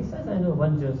 Maybe he says, I know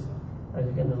one juz.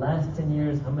 In the last 10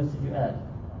 years, how much did you add?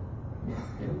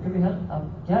 कभी आप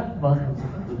क्या बात मुझसे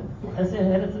पूछ रहे हैं? ऐसे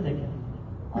हैरत से देखें.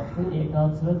 आपको एक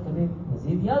आध सूरत कभी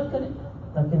मजीद याद करें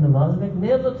ताकि नमाज में एक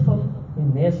नया लुत्फ हो. कोई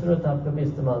नए सूरत आप कभी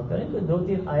इस्तेमाल करें, कोई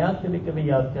 2-3 आयात कभी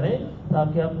याद करें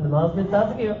ताकि आप नमाज में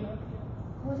ताज़गी हो.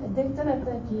 मुझे देखता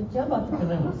रहता है कि क्या बात कर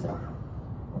रहे हैं मुझसे.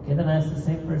 Okay, then I asked the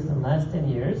same person, last 10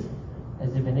 years,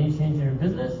 has there been any change in your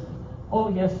business? Oh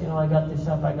yes, I got this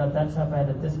shop, I got that shop, I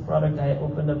had this product, I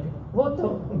opened up. वो तो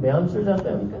बयान शुरू जाता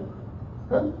है उनका.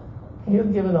 Huh?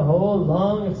 He'll give it a whole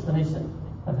long explanation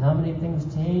of how many things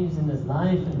changed in his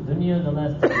life and dunya in the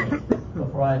last 10 years.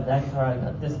 Before I had that car, I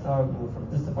got this car, moved from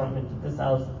this apartment to this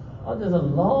house. Oh, there's a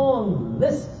long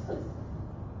list.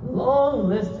 Long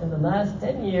list in the last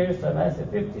 10 years. So I've asked a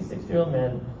 56-year-old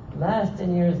man, last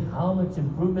 10 years, how much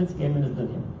improvements came in his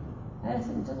dunya? I asked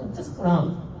him, just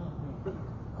Quran.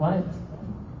 Quiet.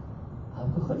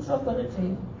 आपको खुद शौक होना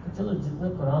चाहिए कि चलो जितना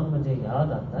कुरान मुझे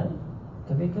याद आता है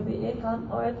कभी कभी एक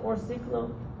आयत और सीख लो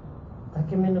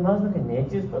ताकि मैं नमाज में नई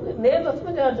चीज पढ़ लूं, नए लफ्ज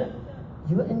में जा जाए.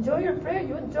 You enjoy your prayer,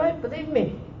 you enjoy it, believe me.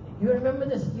 You remember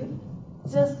this, you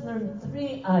just learn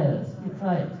 3 ayahs, you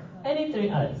try it, any 3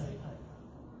 ayahs.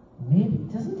 Maybe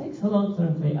it doesn't take so long to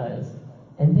learn 3 ayahs,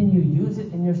 and then you use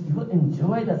it in you will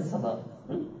enjoy that salah,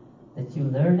 that you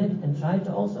learn it and try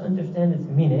to also understand its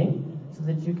meaning so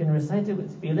that you can recite it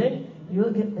with feeling.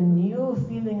 You'll get a new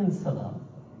feeling in salah.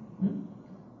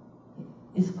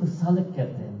 Isko salik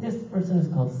kehte hain. This person is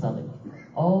called salik,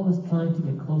 always trying to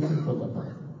get closer to Allah.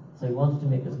 So he wants to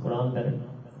make his Quran better.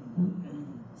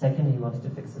 Second, he wants to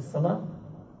fix his salah.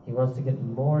 He wants to get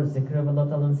more zikr of Allah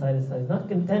Ta'ala inside his life. He's not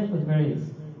content with various.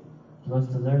 He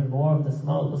wants to learn more of the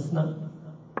small husna.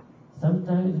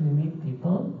 Sometimes we meet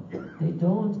people, they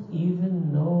don't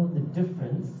even know the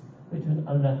difference between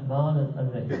Ar-Rahman and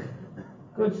Ar-Rahim.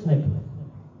 Good snippet.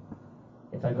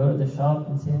 If I go to the shop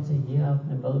and say, ये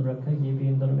आपने bulb रखा, ये भी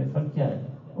इन दोनों में फर्क क्या है?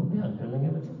 वो बयान कर लेंगे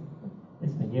बच्चे.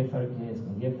 इसमें ये फर्क है,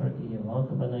 इसमें ये फर्क है, ये वहाँ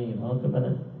का बना, ये वहाँ का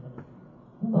बना.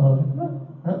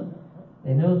 Huh?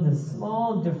 They know the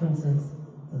small differences.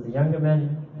 So the younger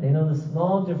men, they know the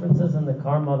small differences in the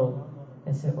car model.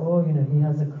 They say, oh, he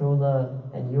has a Corolla,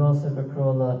 and you also have a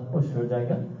Corolla. Oh, sure,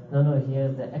 Jaiga. No, he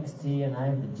has the XT, and I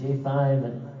have the J5,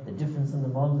 and the difference in the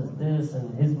model is this,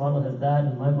 and his model has that,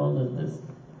 and my model is this.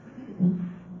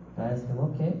 I ask him,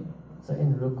 okay. So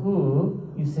in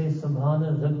Ruku, you say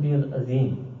Subhana Rabbi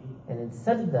al-Azim. And in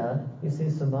Sajda, you say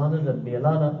Subhana Rabbi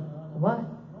al-Ala. Why?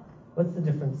 What's the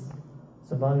difference?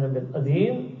 Subhana Rabbi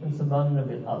al-Azim and Subhana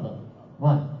Rabbi al-Ala.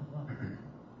 Why? He says,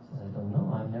 I don't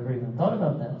know. I've never even thought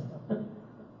about that.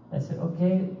 I said,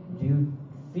 okay, do you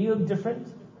feel different?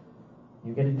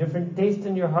 You get a different taste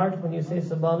in your heart when you say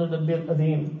Subhana Rabbi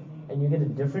al-Azim. And you get a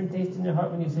different taste in your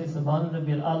heart when you say Subhana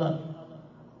Rabbi al-Ala.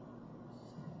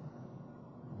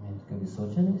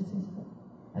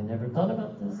 I never thought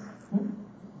about this.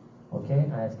 Okay,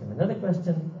 I ask him another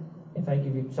question. If I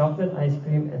give you chocolate ice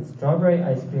cream and strawberry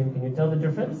ice cream, can you tell the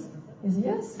difference? He says,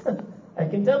 yes, I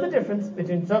can tell the difference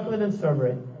between chocolate and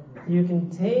strawberry. You can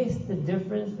taste the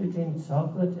difference between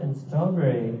chocolate and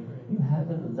strawberry. You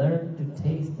haven't learned to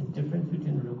taste the difference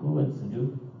between ruku and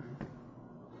sujood.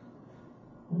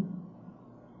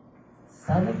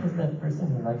 Sadiq is that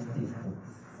person who likes these things.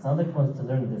 Sadiq wants to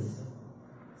learn this.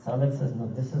 Sadiq says, no,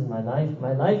 this is my life.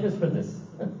 My life is for this.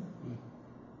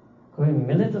 कोई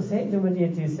मिले तो सही जो मुझे ये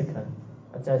चीज सिखाए.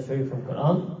 अच्छा, I show you from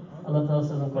Quran. Allah Ta'ala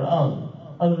says in Quran,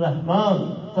 Ar-Rahman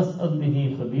fas'al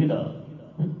bihi khabira.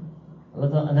 Allah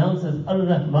Ta'ala announces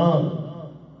Ar-Rahman,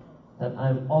 that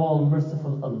I'm all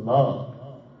merciful Allah.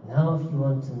 Now if you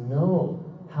want to know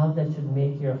how that should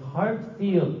make your heart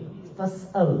feel,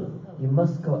 fas'al, you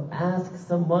must go ask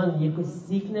someone. ये कुछ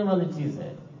सीखने वाली चीज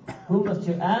है. Who must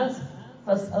you ask?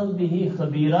 Fas'al bihi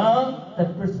khabira,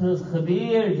 that person who is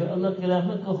khabir, jo Allah ki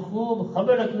rahmat ko khoob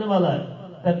khabar rakhne wala hai.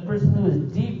 That person who is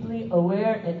deeply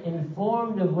aware and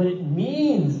informed of what it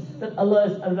means that Allah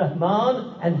is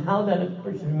Ar-Rahman and how that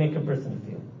should make a person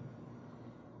feel.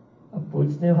 अब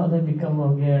पूछने वाले भी कम हो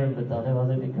गए और बताने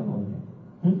वाले भी कम हो गए.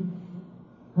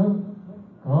 हाँ,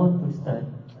 कौन पूछता है?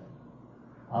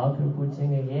 आखिर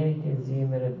पूछेंगे ये कि जी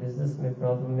मेरे बिजनेस में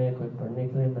प्रॉब्लम है, कोई पढ़ने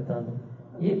के लिए बता दो.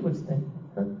 ये पूछते हैं.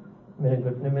 मेरे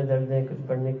घुटने में दर्द है, कुछ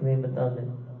पढ़ने के लिए बता दें.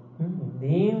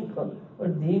 दीन को और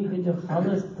दीन की जो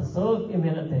खालिस तसव्वुफ की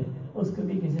मेहनत है उसको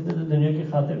भी किसी तरह दुनिया की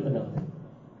खातिर लगाते हैं।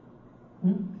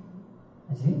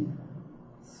 जी,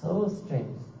 so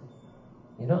strange.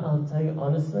 You know, I'll tell you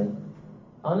honestly,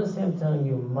 I'm telling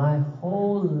you, my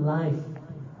whole life,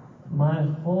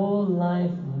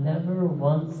 never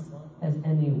once has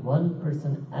any one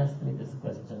person asked me this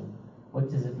question: what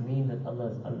does it mean that Allah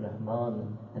is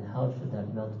Ar-Rahman, and how should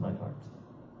that melt my heart?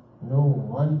 No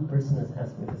one person has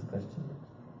asked me this question yet.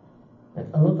 That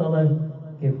Allah Ta'ala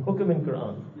gave hukm in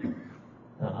Quran.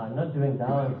 Now, I'm not doing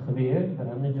dawah and khabir, but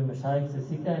हमने जो मशाइख से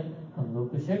सीखा है हम लोग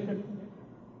को share करते हैं.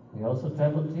 We also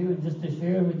traveled to you just to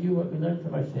share with you what we learned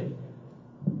from our Shaykh.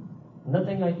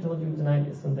 Nothing I told you tonight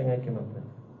is something I came up with.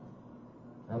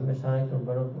 हम मशाइख और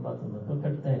बड़ों की बात नकल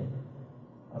करते हैं,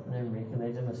 अपने मीठे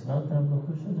लहजे में सुनाते हैं, आप लोग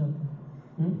खुश हो जाते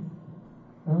हैं.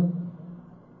 हाँ,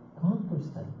 कौन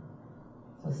पूछता है?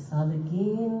 So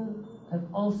Sadiqeen have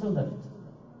also left.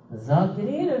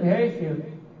 Zakireen are very few.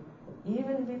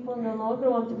 Even people no longer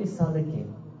want to be Sadiqeen.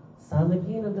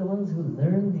 Sadiqeen are the ones who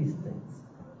learn these things,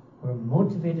 who are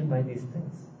motivated by these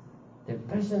things. Their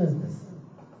passion is this.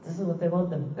 This is what they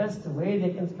want. The best way they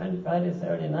can spend Friday,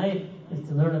 Saturday night is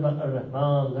to learn about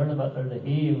Ar-Rahman, learn about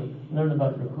Ar-Rahim, learn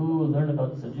about Ruku, learn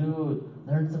about Sujood,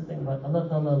 learn something about Allah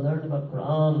Ta'ala, learn about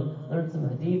Quran, learn some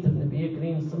hadith of Nabi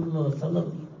Kareem Sallallahu Alaihi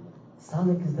Wasallam.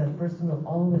 Salik is that person who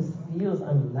always feels,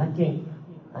 I'm lacking,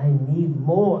 I need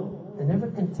more. They're never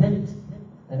content.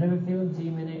 They never feel, ji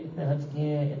maine itna hajj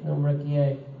kiya hai, itna umrah kiya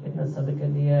hai, itna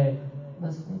sadaqah diya hai,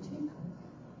 bas mein theek.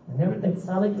 They never think,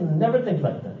 Salik never think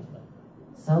like that.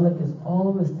 Salik is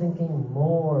always thinking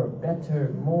more,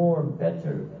 better,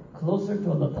 closer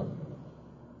to Allah Ta'ala.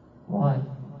 Why?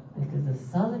 Because the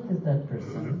Salik is that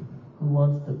person who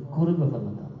wants the qurb of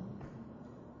Allah Ta'ala.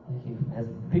 He has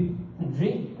big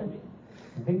dream.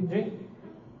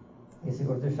 किसी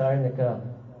उर्दू शायर ने कहा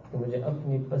कि मुझे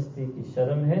अपनी पस्ती की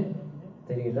शर्म है,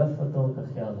 तेरी रफ़तों का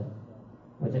ख्याल है.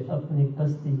 मुझे अपनी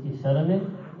पस्ती की शर्म है,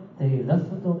 तेरी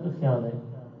रफ़तों का ख्याल है,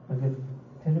 मगर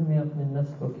फिर मैं अपने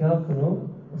नफ्स को क्या करूं,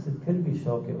 उसे फिर भी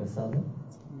शौक है वसाल है.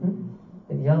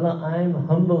 Ya Allah, I am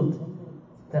humbled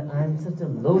that I am such a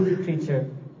lowly creature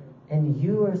and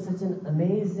you are such an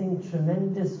amazing,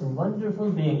 tremendous,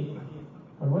 wonderful being.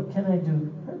 But what can I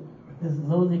do? This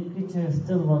lowly creature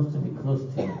still wants to be close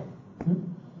to you.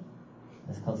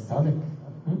 That's called Sadiq.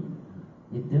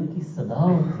 ये दिल की सदा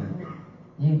होती है,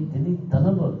 ये दिली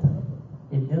तलब होता है,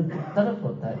 ये दिल की तरफ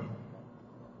होता है.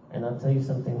 And I'll tell you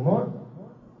something more.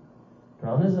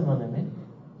 पुराने ज़माने में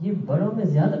ये बड़ों में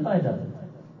ज़्यादा पाए जाते थे.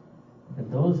 But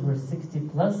those who were 60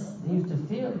 plus, they used to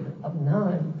feel that अब now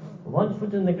I'm 1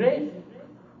 foot in the grave.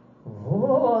 वो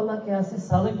अल्लाह के यहाँ से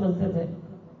सालिक बनते थे.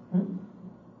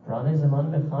 पुराने ज़माने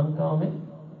में खानकाहों में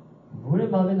बूढ़े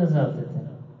बाबे नजर आते थे.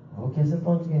 वो कैसे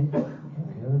पहुंच गए?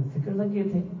 फिक्र लगी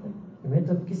थी कि मैं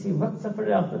तो किसी वक्त सफर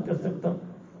याफ्त कर सकता हूँ.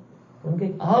 उनके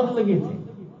एक आग लगी थी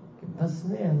कि बस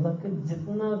मैं अल्लाह के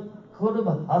जितना खुर्ब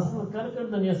हासिल कर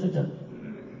दुनिया से चल.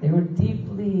 They were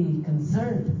deeply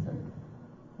concerned.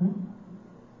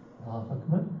 Allahu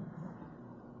Akbar.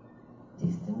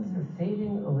 These things are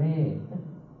fading away. Because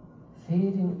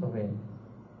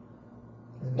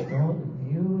we don't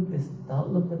view this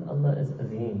ta'alluq with Allah as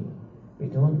azim. We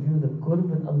don't view the qurb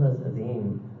with Allah as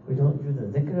azim. We don't view the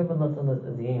dhikr of Allah Ta'ala as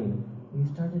azim. We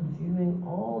started viewing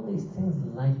all these things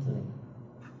lightly.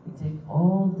 We take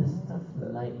all this stuff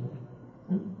lightly.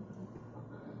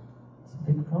 It's a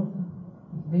big problem.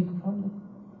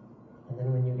 And then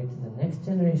when you get to the next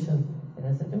generation, it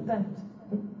has an impact.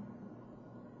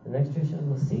 The next generation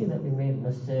will see that we made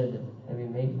masjid, and we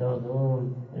make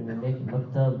darul, and we make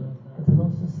maktab, but they'll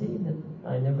also see that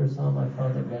I never saw my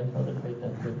father, grandfather pray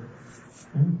tahajjud.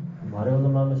 हमारे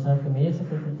उलमा मशाइख में ये सब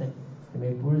कहते थे कि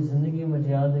मेरी पूरी जिंदगी मुझे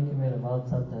याद है कि मेरे बाप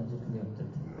साहब तहज्जुद के लिए उठते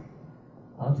थे.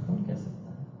 आज कौन कह सकता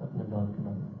है अपने बाप के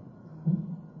बारे में?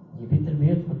 ये भी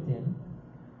तरबियत होती है ना.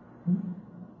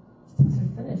 Things are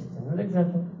finished. Another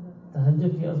example,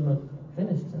 tahajjud ki azmat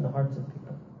finished in the hearts of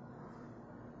people.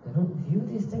 They don't view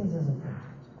these things as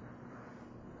important.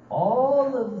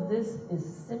 All of this is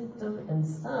symptom and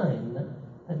sign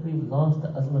that we've lost the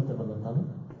azmat of Allah Ta'ala.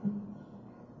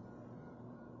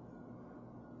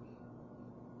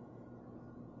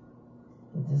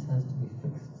 This has to be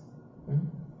fixed.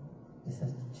 This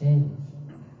has to change.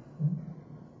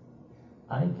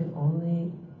 I can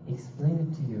only explain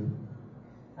it to you.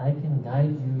 I can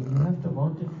guide you. You have to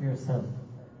want it for yourself.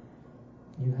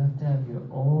 You have to have your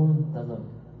own talab,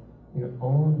 your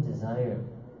own desire,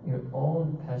 your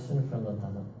own passion for Allah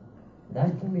Ta'ala.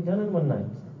 That can be done in one night.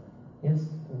 Yes,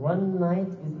 one night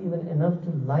is even enough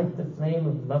to light the flame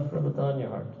of love for Allah Ta'ala in your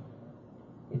heart.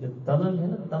 ये जो तलब है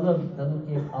ना, तलब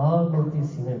की एक आग होती है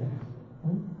सीने में,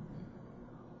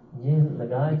 ये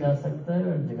लगाया जा सकता है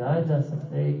और जगाया जा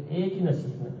सकता है एक ही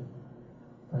नशिश में,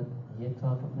 पर ये तो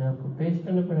आप अपने आप को पेश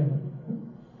करना पड़ेगा.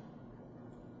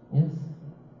 Yes,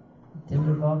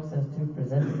 tinder box has to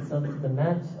present itself to the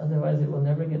match, otherwise it will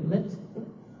never get lit.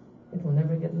 It will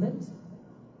never get lit.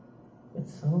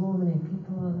 It's so many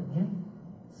people, again,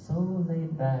 so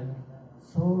laid back,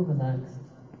 so relaxed.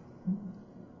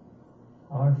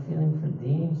 Our feeling for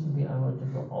deen should be, I want to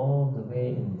go all the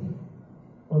way in deen.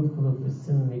 Udkhulu fi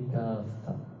silmi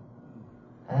kaffa.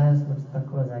 As much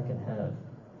taqwa as I can have,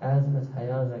 as much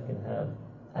haya as I can have,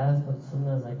 as much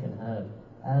sunnah as I can have,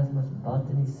 as much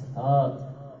batini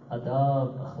sifat,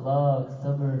 adab, akhlaq,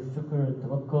 sabr, shukr,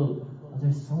 tawakkul.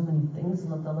 There's so many things.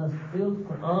 Allah Ta'ala has filled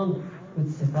Quran with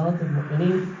sifat of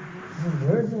mu'mineen. There's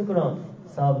words in Quran.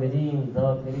 Sabireen,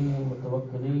 dhakireen,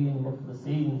 mutawakkileen,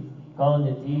 mukhliseen,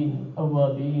 qaniteen,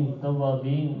 awwabeen,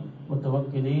 tawwabeen,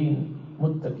 mutawakkileen,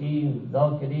 muttaqeen,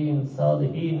 dhakireen,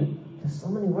 salihin. There's so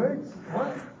many words.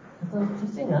 Why? Allah is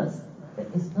teaching us that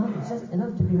it's not just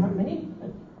enough to be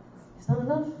mu'mineen. It's not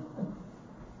enough.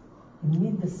 You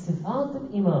need the sifat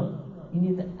of Iman. You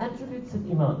need the attributes of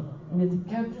Iman. You need the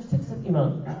characteristics of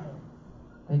Iman.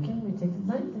 But again, we take it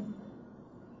lightly.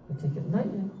 We take it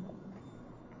lightly.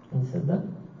 He said that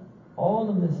all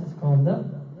of this is called the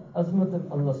azmat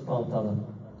of Allah subhanahu wa ta'ala.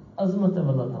 Azmat of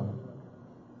Allah ta'ala.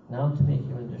 Now to make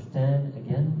you understand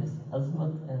again this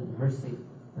azmat and mercy,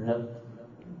 Rabb.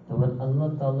 So when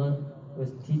Allah ta'ala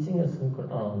was teaching us in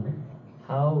Quran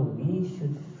how we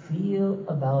should feel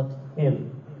about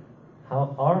Him,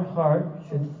 how our heart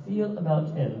should feel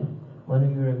about Him,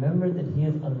 when we remember that He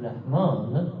is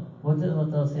Ar-Rahman, what does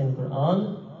Allah Ta'ala say in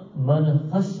Quran? Man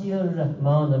khashiya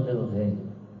Ar-Rahman bil-ghayb.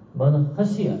 Man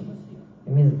khashiya.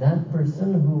 It means that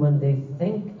person who, when they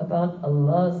think about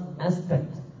Allah's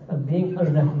aspect of being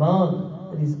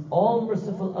Ar-Rahman, that He's all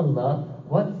merciful Allah,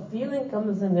 what feeling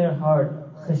comes in their heart?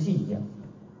 Khashiyya.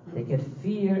 They get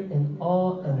fear and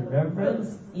awe and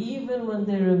reverence. Even when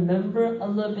they remember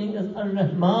Allah being as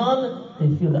Ar-Rahman,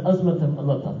 they feel the azmat of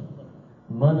Allah Ta'ala.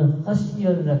 Man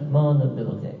khashiya Ar-Rahman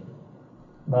bil-ghayb.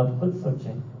 आप खुद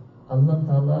सोचें, अल्लाह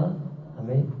ताला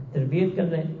हमें तरबियत कर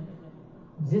रहे हैं.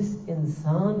 जिस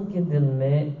इंसान के दिल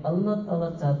में अल्लाह ताला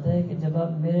चाहते हैं कि जब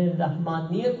आप मेरे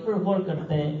रहमानियत पर गौर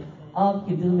करते हैं,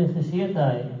 आपके दिल में खशियत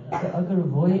आए, तो अगर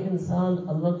वही इंसान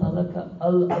अल्लाह ताला का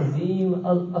अल-अजीम,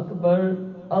 अल-अकबर,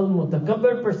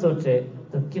 अल-मुतकब्बर पर सोचे,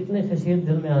 तो कितने खशियत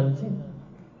दिल में आनी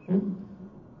चाहिए.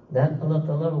 That Allah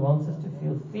Ta'ala wants us to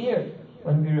feel fear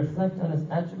when we reflect on His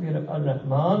attribute of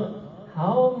Ar-Rahman.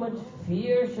 How much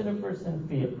fear should a person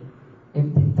feel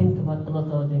if they think about Allah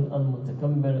Ta'ala being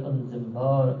Al-Mutakabbir,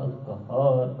 Al-Jabbar,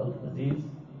 Al-Qahar, Al-Aziz?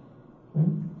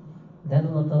 Then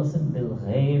Allah Ta'ala said,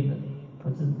 Bil-Ghayb.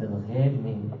 What does Bil-Ghayb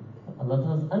mean? Allah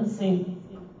Ta'ala is unseen.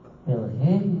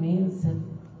 Bil-Ghayb means that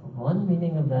one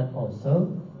meaning of that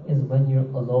also is when you're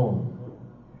alone.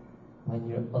 When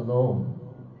you're alone.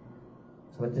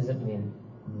 So what does it mean?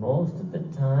 Most of the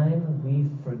time we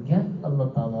forget Allah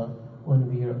Ta'ala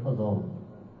when we are alone.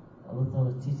 Allah Ta'ala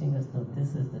is teaching us that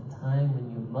this is the time when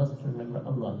you must remember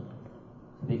Allah.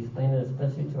 So we explain it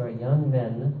especially to our young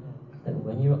men, that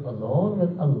when you're alone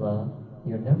with Allah,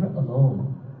 you're never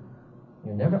alone.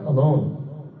 You're never alone.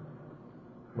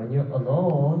 When you're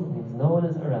alone, means no one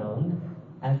is around,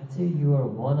 actually you are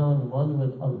one-on-one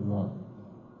with Allah.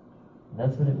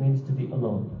 That's what it means to be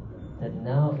alone. That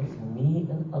now it's me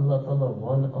and Allah Ta'ala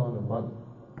one-on-one.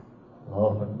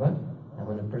 Allahu Akbar. And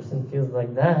when a person feels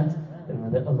like that, then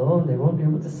when they're alone, they won't be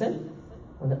able to sin.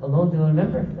 When they're alone, they will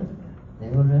remember. They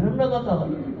will remember Allah Ta'ala.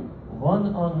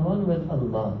 One-on-one with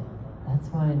Allah. That's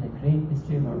why in the great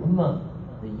history of our ummah,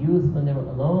 the youth, when they were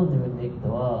alone, they would make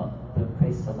dua, they would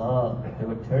pray salah, they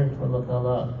would turn to Allah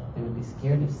Ta'ala, they would be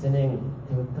scared of sinning,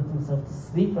 they would put themselves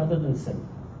to sleep rather than sin.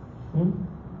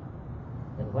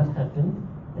 And what happened?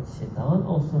 That Shaitan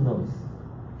also knows.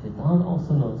 Shaitan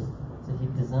also knows. So he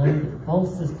designed a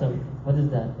false system. What is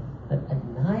that? That at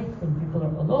night when people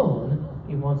are alone,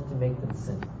 he wants to make them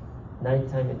sin.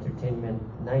 Nighttime entertainment,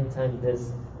 nighttime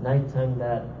this, nighttime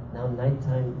that. Now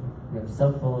nighttime, you have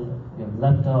cell phone, you have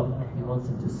laptop, he wants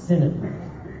them to sin at night.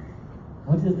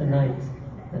 What is the night?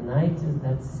 The night is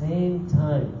that same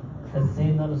time that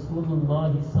Sayyidina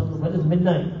Rasulullah sallallahu. What is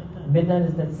midnight? Midnight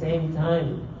is that same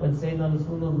time when Sayyidina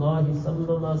Rasulullah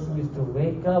sallallahu used to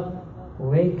wake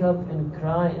up and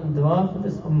cry and dua for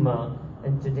this ummah.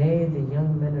 And today the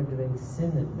young men are doing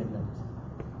sin at midnight.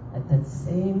 At that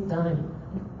same time.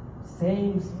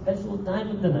 Same special time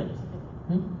of the night.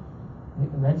 Can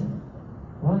you imagine?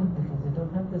 Why? Because they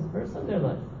don't have this verse in their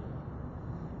life.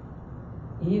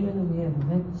 Even we have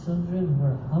met children who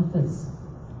are hafiz.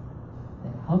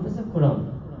 They're hafiz of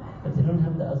Quran, but they don't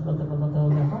have the azmat of Allah Ta'ala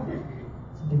in their heart.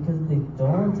 So because they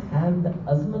don't have the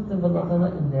azmat of Allah Ta'ala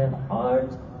in their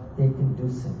heart, they can do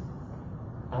sin.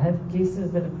 I have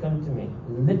cases that have come to me,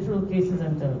 literal cases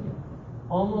I'm telling you.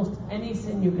 Almost any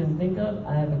sin you can think of,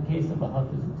 I have a case of a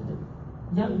hafiz who did it.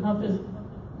 Young hafiz,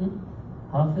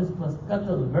 hafiz plus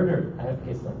qatl, murder, I have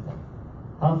cases like that.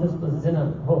 Hafiz plus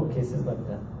zina, cases like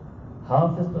that.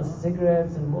 Hafiz plus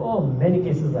cigarettes, and many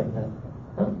cases like that.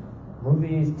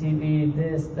 Movies, TV,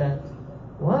 this, that.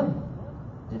 Why?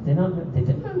 Did they not? They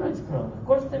did memorize Quran. Of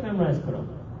course they memorized Quran.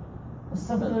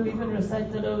 Some of them even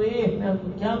recite Taraweeh. मैं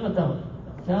आपको क्या बताऊं?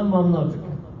 क्या मामला हो चुका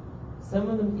है? Some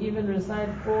of them even recite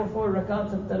 4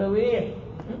 rakats of Taraweeh.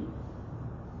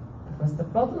 What's the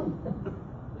problem?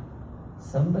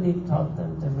 Somebody taught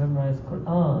them to memorize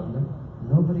Quran.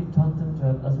 Nobody taught them to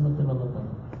have azmat of Allah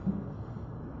Ta'ala.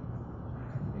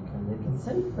 They can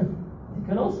sin. They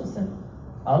can also sin.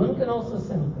 Alim can also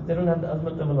sin if they don't have the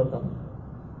azmat of Allah Ta'ala.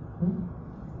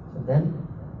 So then,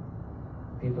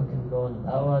 people can go on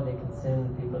dawah, they can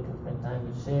sin, people can spend time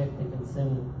with shaykh, they can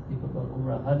sin, people go on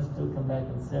umrah, hajj, still come back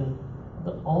and sin.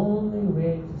 The only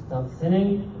way to stop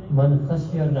sinning, man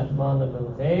khashya ar-rahman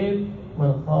bil-ghayb,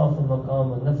 man khafa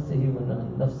maqama nafsihi wa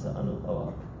nahan nafsa an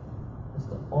al-hawa. It's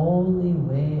the only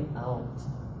way out.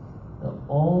 The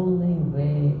only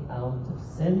way out of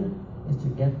sin is to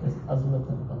get this azmat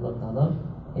of Allah Ta'ala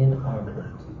in our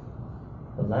heart.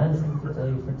 The last thing to tell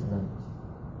you for tonight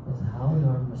is how do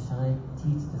our mashayikh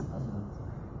teach this azmat?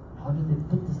 How do they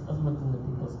put this azmat in the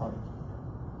people's heart?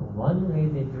 One way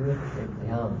they do it is their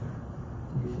bayan.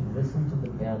 You should listen to the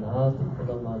bayanat of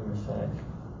ulama and mashayikh.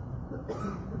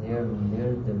 They're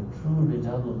the true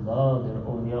rijalullah, they're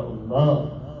awliyaullah.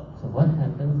 So what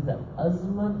happens? The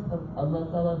azmat of Allah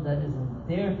Ta'ala that is in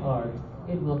their heart,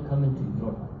 it will come into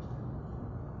your heart.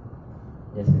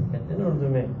 जैसे कहते हैं ना उर्दू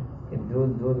में कि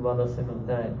दूध वालों से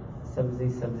मिलता है, सब्जी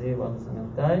वालों से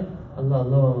मिलता है, अल्लाह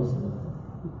वालों से मिलता है।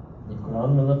 ये कुरान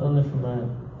में अल्लाह ताला ने फरमाया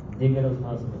दीगर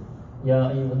अल्फाज में, या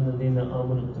अय्युहल्लज़ीना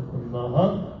आमनु तक़ुल्लाहा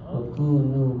व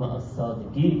कूनू मअस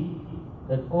सादिक़ीन,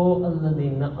 that O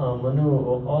alladhina amanu,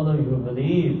 O all of you who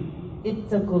believe,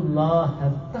 ittaqullah,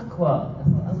 have taqwa,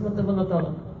 that's the azmat of Allah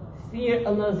Ta'ala. Fear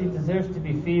Allah as He deserves to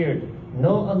be feared,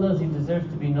 know Allah as He deserves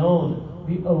to be known,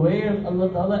 be aware of Allah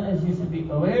Ta'ala as you should be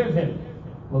aware of Him.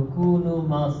 وَكُونُوا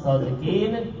مَعَ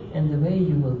الصَّادِقِينَ, and the way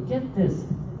you will get this,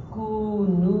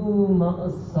 كُونُوا مَعَ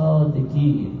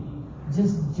الصَّادِقِينَ,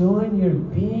 just join your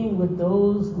being with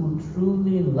those who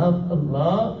truly love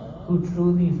Allah, who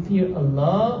truly fear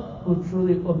Allah, who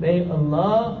truly obey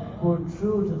Allah, who are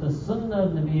true to the sunnah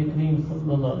of Nabi Kareem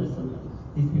sallallahu alaihi wasallam.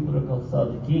 These people are called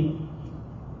Sadiqeen.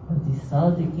 But the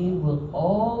Sadiqeen will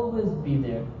always be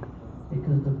there,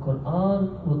 because the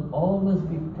Quran will always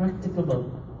be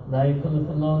practicable. La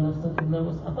yukallifullahu nafsan illa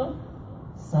wus'aha.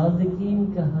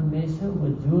 Sadiqeen का हमेशा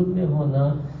वजूद में होना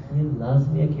ये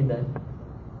लाज़मी अक़ीदा है.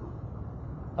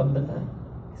 अब बताएं,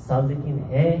 सादिकीन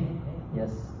है?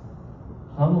 यस.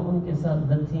 हम उनके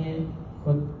साथ नथी हैं,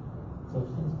 खुद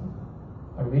सोचते हैं.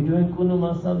 Are we doing kunu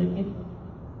ma sadiqin?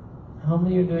 How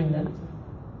many are doing that?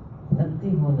 Nati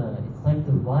hona. It's like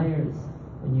the wires.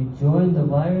 When you join the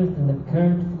wires, then the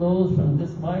current flows from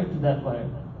this wire to that wire.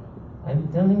 I'm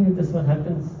telling you, this is what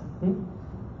happens.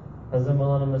 Hazrat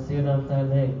Maulana Masih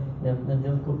Rahmatullah ने अपने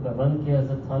दिल को बंद किया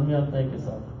हज़रत थानवी आपने के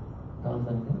साथ. काम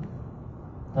बन गया.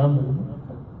 काम बन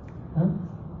गया.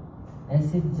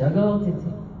 ऐसी जगह होती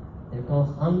थी, देखो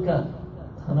खान का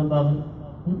थाना बाबू.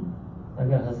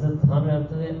 अगर हज़रत थानवी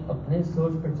आपने अपने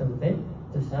सोच पर चलते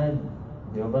तो शायद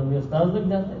देवबंद में उस्ताद लग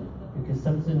जाते, क्योंकि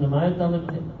सबसे नुमाया तालिब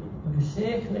थे. क्योंकि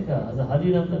शेख ने कहा, हज़रत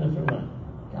हाजी रहमतुल्लाह ने फरमाया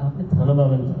कि आपने थाना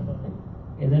बाबन जाना,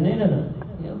 इधर नहीं रहना,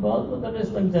 ये बहुत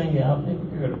मुदर्रिस लग जाएंगे, आपने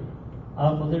क्यों करो,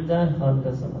 आप उधर जाएं, खान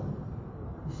का समान.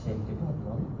 शेख की बात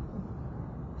मानो.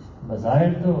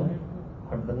 बज़ाहिर तो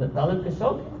हर बंदे तालिब का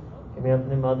शौक है कि मैं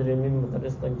अपने मादरी इल्मी में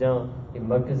मुदर्रिस लग जाऊं, ये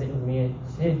मरकज़ इल्मी है.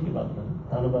 शेख की बात मानो,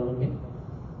 थाना बाबन के.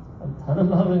 अब थाना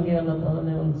बाबन के अल्लाह ताला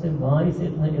ने उनसे वहाँ ही से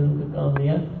इतना इल्म का काम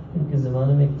लिया, उनके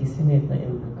ज़माने में किसी ने इतना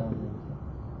इल्म का काम नहीं किया.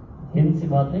 हिंद से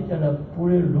बात नहीं कर रहा,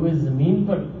 पूरे रुए ज़मीन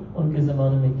पर उनके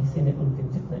ज़माने में किसी ने उनके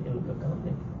जितना इल्म का काम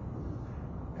नहीं किया.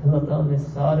 अल्लाह ताला ने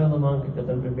सारे उलमा के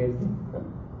कदम पे भेज दिया.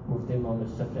 मुफ्ती मोहम्मद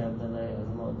शफी अब्दुल्लाह,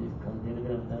 हज़रत मौलवी खंडेल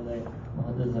अब्दुल्लाह,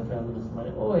 मुहद्दिस ज़फ़र अहमद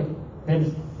उस्मानी. फिर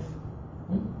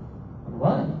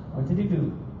why? What did he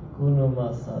do? Kunu ma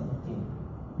sadiqin.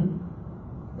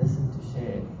 Listen to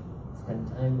Shaykh, spend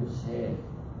time with Shaykh,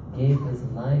 gave his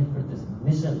life for this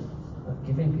mission of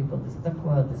giving people this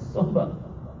taqwa, this sohbah.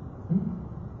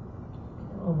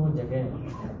 Oh, wo jagah.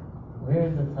 Where are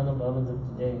the Thana Babans of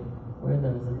today? where the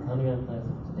Hazrat Thaniya applies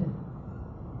it today.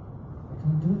 We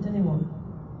don't do it anymore.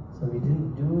 So we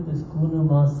didn't do this kunu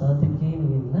ma sadiqeen,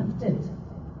 we left it.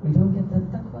 We don't get that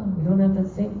taqwa. We don't have that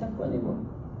same taqwa anymore.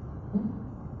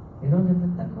 We don't have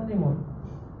that taqwa anymore.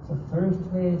 So first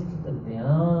way is to the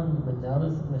bayan, the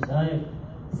majalis of mashayikh.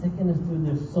 Second is through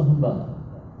their suhbah.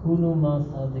 Kunu ma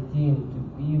sadiqeen, to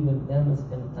be with them,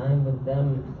 spend time with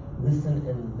them, listen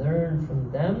and learn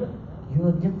from them. You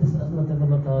will get this azmat of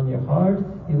Allah Ta'ala in your heart.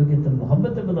 You will get the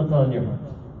muhabbat of Allah Ta'ala in your heart.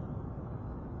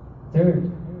 Third,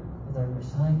 with our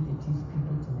mashayikh, they teach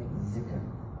people to make zikr.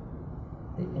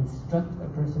 They instruct a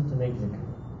person to make zikr.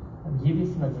 अब ये भी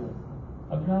समझना,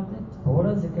 अगर आपने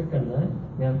थोड़ा जिक्र करना है,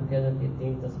 मैं आपको कह दूं कि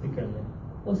 3 तस्बीह करना है,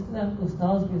 उसके लिए आपको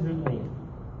उस्ताद की जरूरत नहीं है,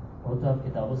 वो तो आप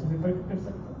किताबों से भी पढ़ कर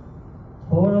सकते हैं।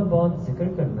 थोड़ा बहुत जिक्र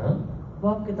करना वो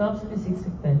आप किताब से भी सीख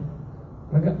सकते हैं,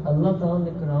 मगर अल्लाह ताला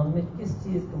ने कुरान में किस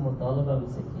चीज़ का मुतालबा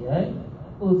हमसे किया है?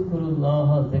 उज़्कुरुल्लाह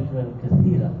ज़िक्रन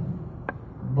कसीरा,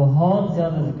 बहुत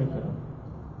ज़्यादा जिक्र करो।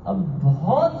 अब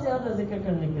बहुत ज़्यादा जिक्र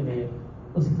करने के लिए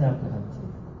उसके लिए आपको हद चाहिए।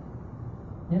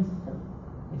 Yes,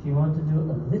 if you want to do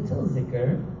a little zikr,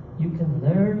 you can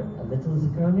learn a little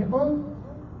zikr on your own.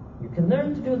 You can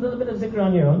learn to do a little bit of zikr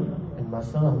on your own, and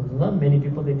mashallah, alhamdulillah, many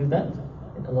people they do that,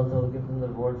 and Allah Ta'ala will give them the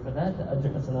reward for that, the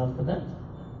ajr hasanat for that.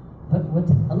 But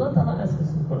what Allah Ta'ala asks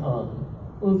us in the Quran,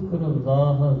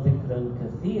 Uzkurullaha zikran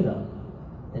kathira,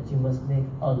 that you must make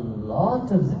a lot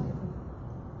of zikr.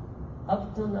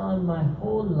 Up till now in my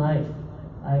whole life,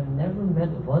 I've never met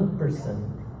one person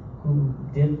who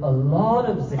did a lot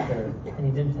of zikr and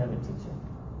he didn't have a teacher.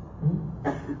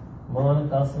 Maulana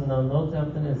Qasim Nandaul से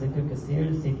अपने जिक्र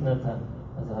कसीर सीखना था,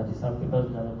 हज़रत हाजी साहब के पास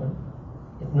जाना पड़ा।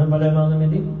 इतना बड़ा मालूम है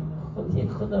दी,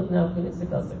 खुद अपने आप को नहीं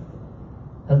सिखा सकते।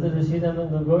 हज़रत रशीद अहमद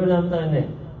गंगोई रहमतुल्लाह ने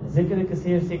जिक्र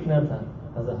कसीर सीखना था,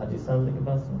 हज़रत हाजी साहब के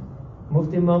पास में।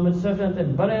 मुफ्ती मोहम्मद शफी थे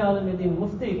बड़े आलम दीन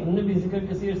मुफ्ती, उन्होंने भी जिक्र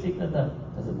कसीर सीखना था,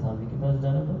 हज़रत थानवी के पास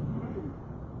जाना पड़ा।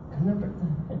 करना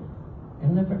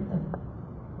पड़ता है।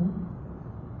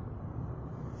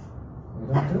 We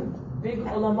don't do it. Big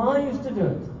ulama used to do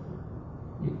it.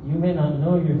 You may not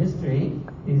know your history.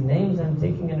 These names I'm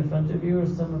taking in front of you are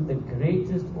some of the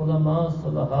greatest ulama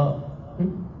sulaha.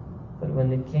 But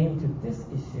when it came to this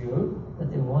issue,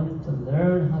 that they wanted to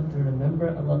learn how to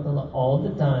remember Allah Ta'ala all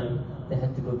the time, they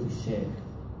had to go to Shaykh.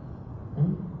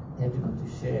 They had to go to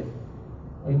Shaykh.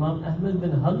 Imam Ahmad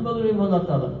bin Hanbal rahimahullah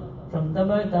ta'ala, from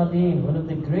Tabai Tabi'in, one of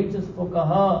the greatest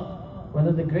fuqaha, one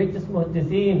of the greatest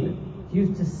muhaddithin, he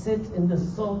used to sit in the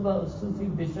sohbah of Sufi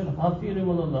Bishr Hafi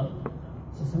rahimahullah.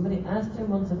 So somebody asked him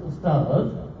once, said,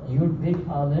 Ustad, you're big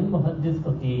alim, muhaddith,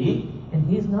 faqih, and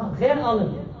he's not ghair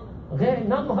alim, ghair,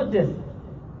 not muhaddith.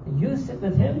 You sit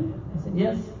with him? I said,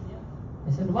 yes.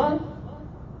 I said, why?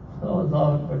 Oh,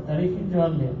 Allah Akbar, tariqi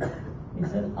jawab diya. He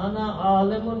said, Ana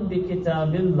alimun bi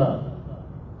kitabillah.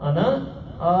 Ana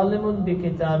alimun bi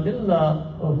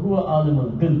kitabillah, wa huwa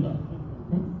alimun billah.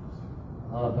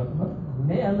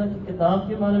 मैं अल्लाह की किताब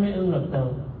के बारे में इल्म रखता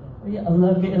हूँ और ये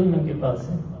अल्लाह के इल्म इनके पास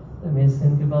है, तो मैं इससे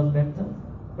इनके पास बैठता हूँ।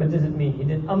 What does it mean? He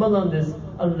did amal on this,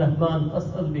 Al-Rahman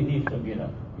fas'al bihi khabira.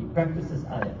 He practices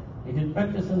ayah. He did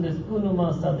practice on this, kunu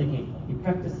ma sadiqin. He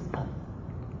practices ayah.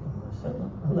 MashaAllah,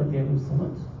 Allah gave him so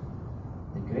much.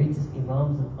 The greatest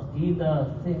imams of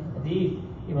Aqidah, Fiqh, Hadith,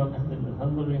 Imam Ahmad bin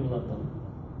Hanbal rahimahullah ta'ala.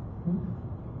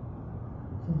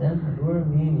 So then, who are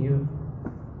me and you?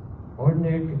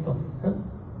 Ordinary people.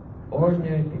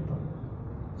 Ordinary people.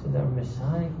 So the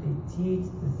Mashayikh, they teach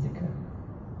the zikr.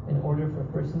 In order for a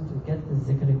person to get the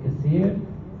zikr kathir,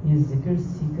 ये zikr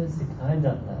सीखा सिखाया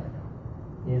जाता है.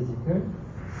 ये zikr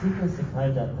सीखा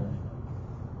सिखाया जाता है.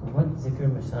 So what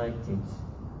zikr Mashayikh teach?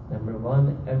 Number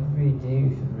one, every day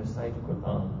you should recite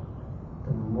Quran.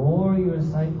 The more you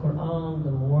recite Quran,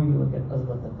 the more you will get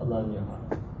azmat of Allah in your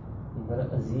heart.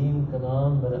 Bada azim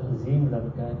kalam, bada azim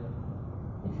labka.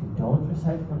 If you don't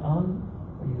recite Quran,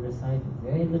 or you recite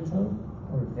very little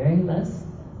or very less,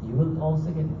 you will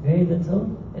also get very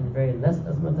little and very less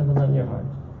azmat of Allah in your heart.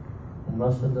 And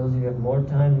most of those who have more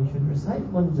time, you should recite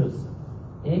one juz.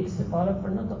 एक सिपारा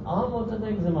पढ़ना तो आम होता था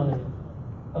एक ज़माने में,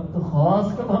 अब तो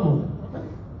ख़ास का मामूल है.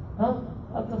 हाँ,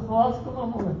 अब तो ख़ास का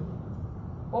मामूल है.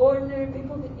 Ordinary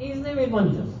people can easily read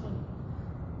one juz.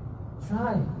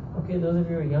 Try. Okay, those of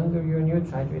you who are younger, you're new,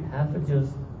 try to read half a juz.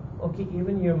 Okay,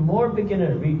 even you're more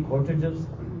beginner, read quarter juz.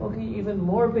 Okay, even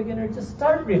more beginner, just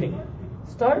start reading.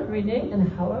 Start reading,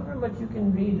 and however much you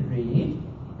can read, read.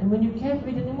 And when you can't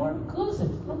read anymore, close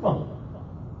it. No problem.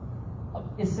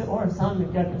 इससे और आसान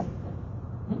में क्या कर सकते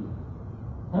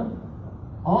हैं?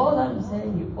 All I'm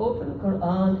saying, you open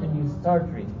Quran and you start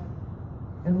reading.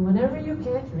 And whenever you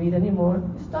can't read anymore,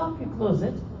 you stop, you close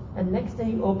it, and next day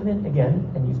you open it again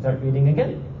and you start reading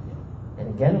again.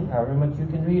 And again, however much you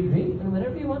can read, and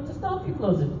whenever you want to stop, you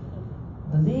close it.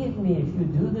 Believe me, if you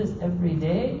do this every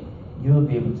day, you will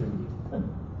be able to read.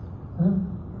 Huh?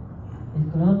 The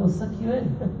Quran will suck you in.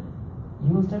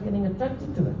 You will start getting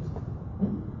attracted to it.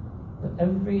 So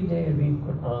every day read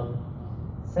Quran.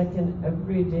 Second,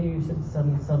 every day you should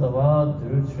study salawat,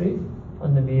 durood sharif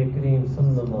on Nabi Kareem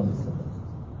sallallahu alaihi wasallam.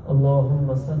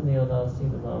 Allahumma salli ala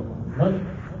Sayyidina Muhammad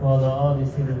wa ala ali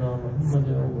Sayyidina Muhammad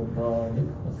wa barik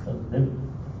wa sallim.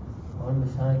 Our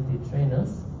Mashaykh, they train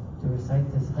us to recite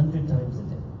this 100 times a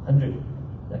day. 100.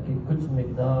 Taki kuch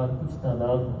miqdar, kuch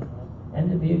talab.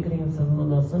 And Nabi Kareem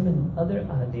sallallahu alaihi wasallam in other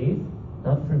ahadith,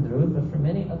 not for durood, but for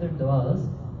many other du'as,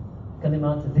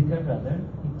 kalimat dhikr rather,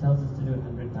 he tells us to do it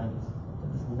 100 times. So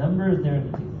this number is there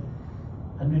in the hadith.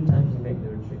 100 times you make the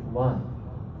retreat. Why?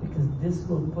 Because this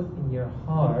will put in your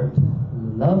heart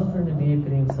love for Nabi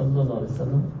Kareem sallallahu alaihi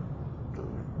wasallam.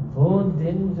 वो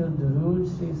दिन जो दुरूद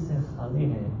शरीफ से खाली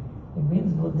है, it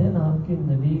means वो दिन आपके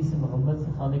नबी से मोहब्बत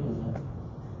से खाली गुजरा है.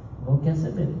 वो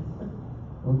कैसे दिन?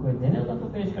 वो कोई दिन है अल्लाह को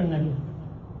पेश करने को?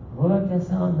 वो एक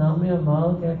ऐसा नाम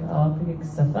अमाल का आपके एक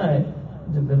सफ़ा है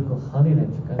जो बिल्कुल खाली रह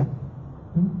चुका है.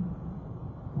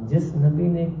 जिस नबी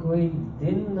ने कोई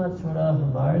दिन ना छोड़ा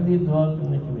हमारे लिए दुआ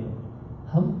करने के लिए,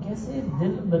 हम कैसे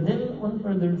दिल बदिल उन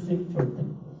पर दुरूद शरीफ छोड़ते हैं?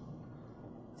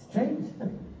 Strange.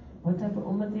 What type of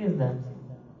ummati is that?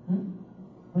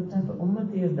 What type of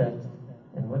ummati is that?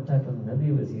 And what type of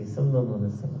nabi was he sallallahu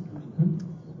alaihi wasallam?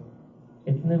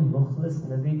 इतने मुखलिस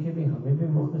नबी के भी हमें भी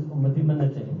मुखलिस उम्मती बनना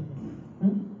चाहिए.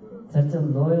 Such a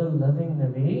loyal, loving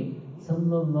Nabi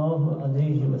sallallahu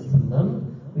alaihi wasallam,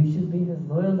 we should be his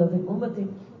loyal, loving ummati.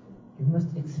 You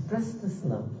must express this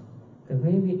love. The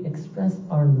way we express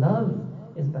our love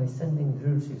is by sending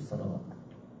durood sharif salawat.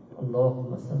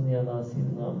 Allahumma salli ala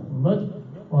Sayyidina Muhammad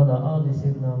wa ala ali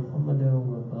Sayyidina Muhammad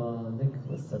wa barik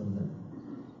wa sallam.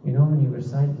 You know, when you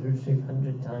recite durood sharif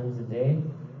 100 times a day,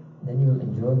 then you will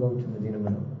enjoy going to Medina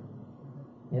Munawwara.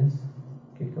 Yes?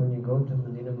 Because when you go to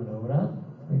Medina Munawwara,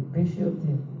 एक पेशी होती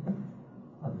है.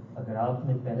 अब अगर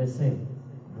आपने पहले से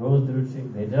रोज दुरूद शरीफ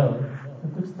भेजा हो तो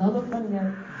कुछ ताल्लुक बन गया,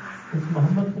 कुछ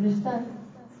मोहब्बत का रिश्ता है,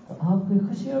 तो आपको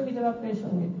खुशी होगी जब आप पेश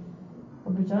होंगे.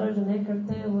 और बेचारे जो नहीं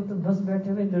करते हैं वो तो बस बैठे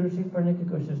हुए दुरूद शरीफ पढ़ने की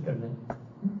कोशिश कर रहे हैं.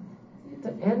 ये तो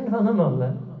एंड वाला मामला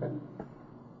है.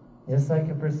 Just like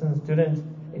a person, student,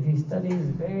 if he studies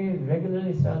very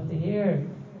regularly throughout the year,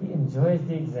 he enjoys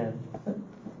the exam.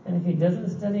 And if he doesn't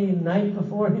study night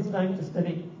before he's trying to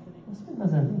study, उसमें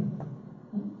मजा नहीं.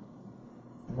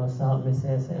 मसाब में से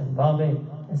ऐसे अहबाब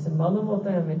ऐसे मालूम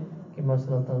होता है हमें कि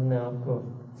माशाअल्लाह ने आपको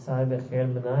साहिब खैर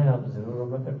बनाया, आप जरूर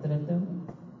उम्र करते रहते हो.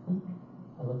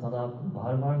 अल्लाह ताला आपको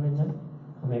बार बार ले जाए,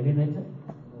 हमें भी ले जाए.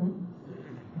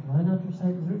 Why not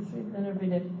recite durood sharif then every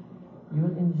day? You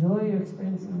will enjoy your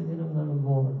experience in Medina Munawwara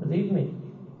more. Believe me,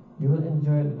 you will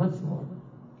enjoy it much more.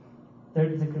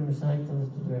 Third zikr Mashaykh tells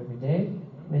us to do every day.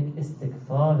 Make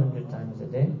istighfar 100 times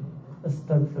a day.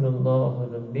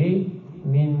 Astaghfirullah Rabbi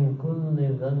min kulli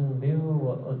dhanbin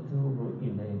wa atubu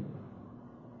ilayh.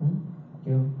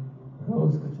 क्यों?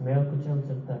 रोज कुछ mail कुचल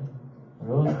चलता है,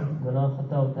 रोज कुछ गुनाह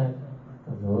खता होता है,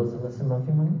 तो रोज अल्लाह से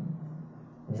माफी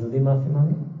मांगे, जल्दी माफी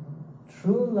मांगे.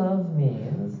 True love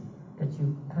means that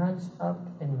you patch up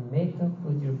and make up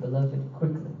with your beloved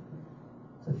quickly.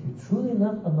 So if you truly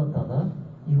love Allah Ta'ala,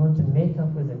 you want to make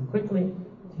up with Him quickly,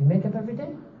 so you make up every day.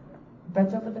 You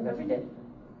patch up with Him every day.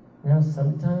 Now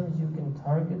sometimes you can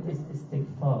target this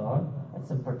istighfar at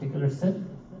some particular sin.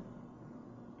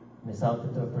 मिसाल के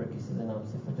तौर पर किसी दिन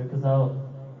आपसे फजर कज़ा हो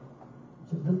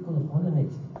जो बिल्कुल होना नहीं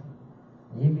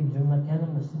चाहिए, ये भी जुमला कहना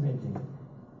मुश्किल है.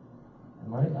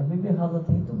 हमारे अभी भी हालत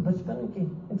है तो बचपन की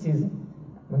चीज़ है,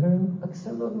 मगर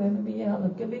अक्सर लोग में भी ये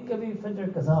हालत, कभी कभी फजर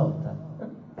कज़ा होता है.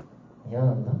 या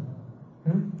अल्लाह,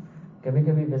 कभी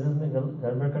कभी बिजनेस में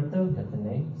गड़बड़ करते हो, कहते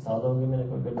नहीं साल हो गए मैंने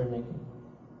कोई गड़बड़ नहीं की,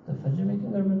 तो फजर में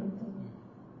क्यों गड़बड़ करते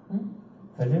हो?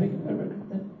 फजर में क्यों गड़बड़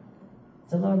करते हैं?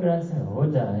 चलो अगर ऐसे हो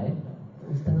जाए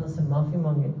तो उस तरह से माफी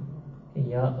मांगे कि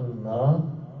या अल्लाह,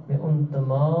 मैं उन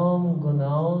तमाम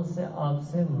गुनाहों से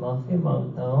आपसे माफी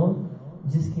मांगता हूँ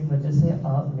जिसकी वजह से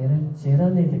आप मेरा चेहरा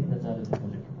नहीं देखना चाह रहे थे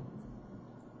फजर के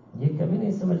बाद. ये कभी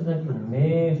नहीं समझना कि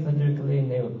मैं फजर के लिए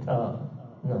नहीं उठा.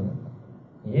 ना,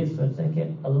 ये सोचना कि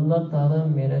अल्लाह ताला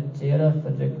मेरा चेहरा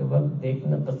फजर के वक्त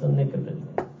देखना पसंद नहीं कर रहे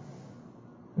थे.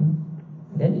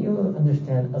 Then you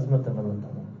understand azmat of Allah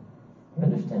Ta'ala. You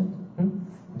understand?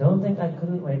 Don't think I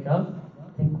couldn't wake up.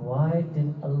 Think, why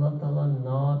did Allah Ta'ala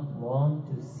not want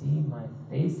to see my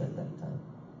face at that time?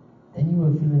 Then you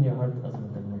will feel in your heart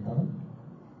azmat of Allah Ta'ala.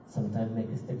 Sometimes make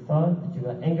istighfar that you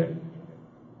got anger.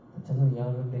 तो चलो या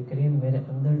रब्बे करीम, मेरे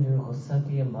अंदर जो गुस्सा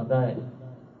की ये मादा है,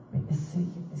 मैं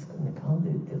इसको निकाल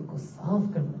दे, दिल को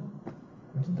साफ कर दे,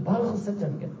 मुझे दोबारा गुस्सा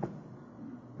चढ़ गया,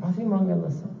 माफी मांग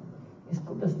अल्लाह से,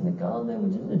 इसको बस निकाल दे,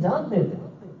 मुझे निजात दे दे,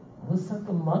 गुस्सा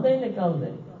का मादा ही निकाल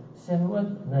दे, शहवत,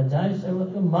 नाजायज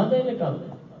शहवत का मादा ही निकाल दे,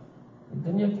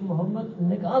 दुनिया की मोहब्बत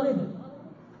निकाल ही दे।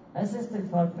 ऐसे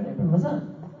इस्तिग़फ़ार करें पर मजा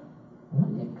ना,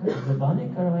 ये ज़बानी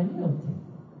कार्रवाई नहीं होती,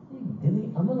 ये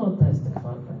दिली अमल होता है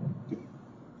इस्तिग़फ़ार करना।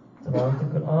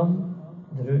 तिलावत कुरान,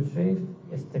 दुरूद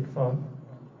शरीफ, इस्तिग़फ़ार।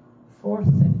 फोर्थ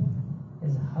थिंग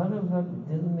इज हर वक्त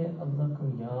दिल में अल्लाह को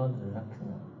याद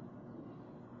रखना,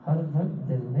 हर वक्त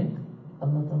दिल में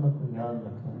अल्लाह ताला को याद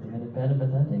रखना। जो मैंने पहले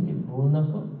बताया था कि बोलना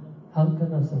को हल्का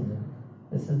ना समझे।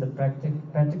 This is the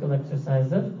practical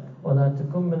exercise of وَلَا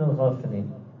تَكُن مِّنَ الْغَافِلِينَ.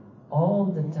 All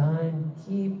the time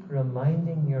keep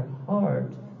reminding your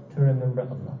heart to remember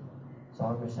Allah. So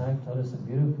our Mashaykh taught us a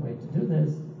beautiful way to do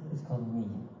this. It's called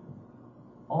niyyah.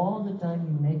 All the time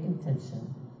you make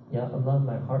intention, Ya Allah,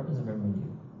 my heart is remembering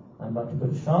you. I'm about to go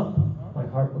to shop, my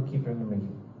heart will keep remembering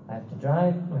you. I have to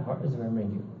drive, my heart is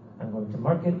remembering you. I'm going to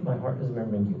market, my heart is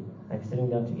remembering you. I'm sitting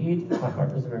down to eat, my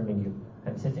heart is remembering you.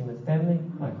 I'm sitting with family,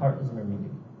 my heart is remembering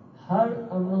you. हर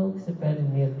अमल से पहले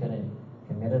नियत करें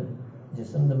कि मेरा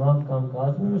जिस्म दिमाग काम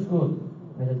काज में मशगूल,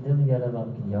 मेरा दिल या अल्लाह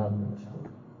की याद में मशगूल.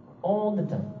 All the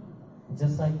time.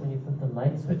 Just like when you put the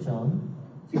light switch on,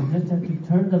 so you just have to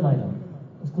turn the light on.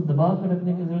 उसको दबा कर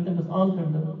रखने की जरूरत है, बस ऑन कर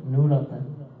दो, नूर आता है.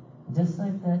 Just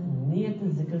like that, नियत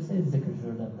जिक्र से जिक्र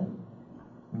शुरू होता है.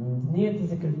 नियत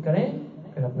जिक्र करें,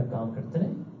 फिर अपना काम करते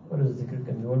रहें और उस जिक्र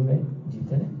के नूर में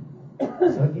जीते रहें.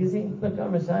 So easy. Look, our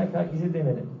Mashaykh, how easy they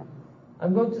made it.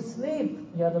 I'm going to sleep.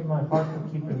 Ya Allah, my heart will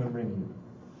keep remembering you.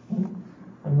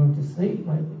 I'm going to sleep.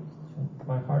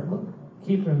 My heart will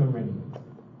keep remembering you.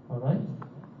 Alright?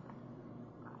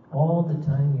 All the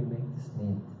time you make this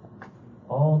niyat.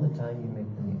 All the time you make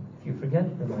the niyat. If you forget,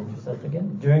 remind yourself again.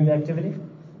 During the activity,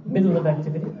 middle of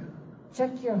activity,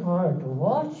 check your heart.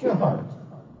 Watch your heart.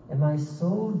 Am I so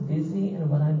busy in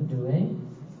what I'm doing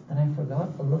that I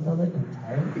forgot Allah Ta'ala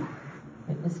entirely?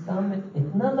 इस काम में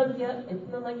इतना लग गया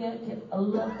कि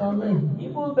अल्लाह ताला ही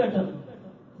बोल बैठा,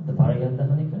 दोबारा याद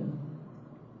दहानी करें.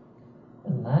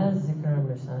 The last zikr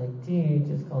Mashaykh teach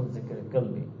is called zikr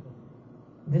qalbi.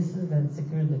 This is that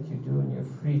zikr that you do in your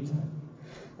free time.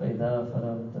 وَإِذَا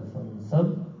فَرَغْتَ فَانْصَبْ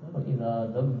وَإِلَىٰ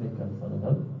رَبِّكَ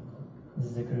فَارْغَب.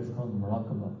 This zikr is called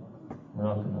muraqabah.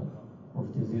 Muraqabah.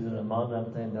 Mufti Azizur Rahman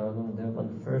Rahmatullah in Darul Uloom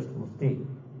Deoband, first Mufti,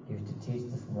 you have to teach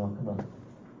this muraqabah.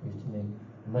 You have to make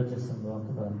Majlis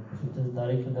al-Muraqabah. If it is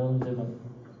Tariq al-Darul Deoband,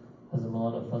 Hazrat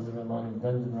Maulana Fazl Rahman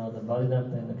Ganj Murad Bari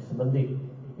Rahmatullah Naqshbandi,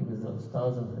 he was the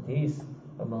Ustaz of Hadith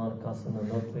of Maulana Qasim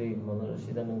al-Notwi, Maulana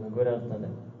Rashid al-Nagwar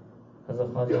Rahmatullah, Hazrat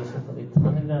Khaja Ashraf Ali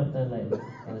Thani Rahmatullah,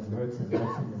 and his works is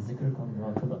mentioned the zikr called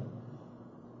Muraqabah.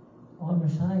 All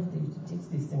Mashaykh, they used to teach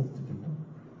these things to people.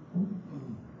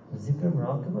 Zikr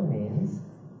Muraqabah means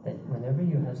that whenever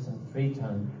you have some free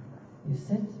time, you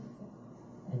sit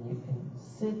and you can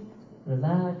sit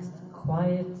relaxed,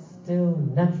 quiet, still,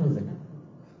 natural zikr.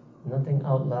 Nothing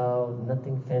out loud,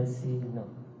 nothing fancy, no.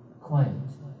 Quiet.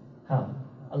 How?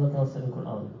 Allah Ta'ala said in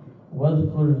Quran,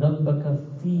 وَاذْكُرْ رَبَّكَ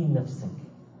فِي نَفْسِكَ.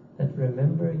 That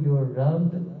remember your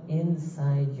Rabb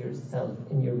inside yourself,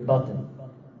 in your batin.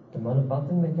 तुम्हारा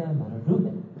batin में क्या है? हमारा रूह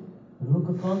है. रूह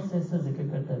को कौन से ऐसा जिक्र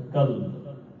करता है?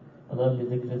 Qalb. Allah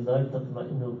bi-dhikri Allah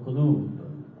tatma'innul qulub.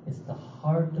 It's the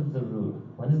heart of the ruh.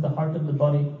 One is the heart of the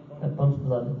body that pumps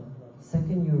blood.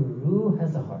 Second, your ruh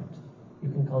has a heart. You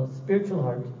can call it spiritual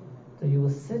heart. So you will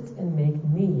sit and make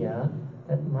niyyah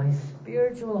that my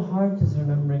spiritual heart is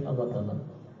remembering Allah Ta'ala.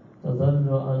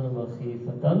 تَضَرُّعًا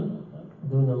وَخِيفَةً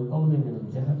دُونَ الْقَوْلِ مِنَ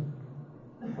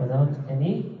الْجَهْرِ. Without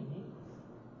any,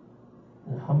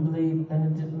 humbly,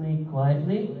 penitently,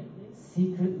 quietly,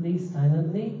 secretly,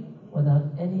 silently, without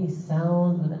any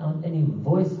sound, without any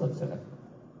voice whatsoever.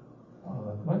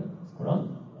 What? It's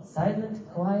Quran.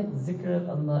 Silent, quiet zikr of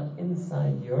Allah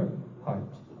inside your heart.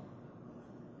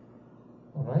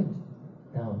 Alright?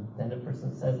 Now, then a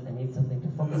person says, I need something to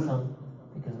focus on,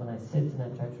 because when I sit and I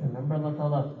try to remember Allah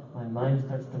Ta'ala, my mind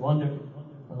starts to wander.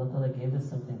 Allah Ta'ala gave us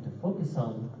something to focus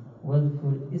on.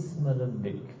 وَذْكُرْ إِسْمَ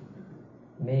رَبِّكَ.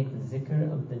 Make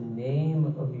zikr of the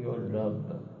name of your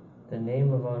Rabb. The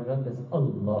name of our Rabb is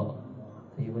Allah.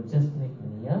 So you would just make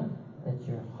niyyah that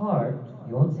your heart,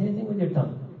 you won't say anything with your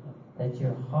tongue, that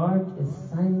your heart is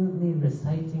silently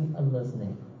reciting Allah's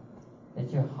name.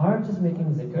 That your heart is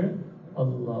making zikr,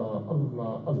 Allah,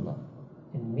 Allah, Allah.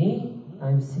 In me,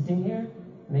 I'm sitting here,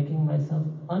 making myself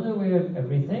unaware of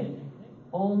everything,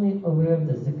 only aware of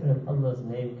the zikr of Allah's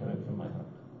name coming from my heart.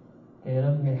 कि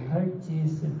रब में हर चीज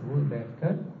से दूर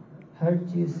बैठकर, हर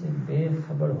चीज से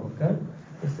बेखबर होकर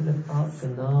कि सिर्फ आपके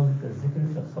नाम का जिक्र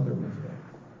का खबर मुझ रहे,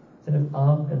 सिर्फ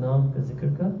आपके नाम का जिक्र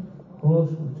का होश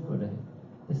मुझको रहे.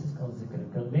 This is called zikr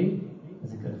qalbi,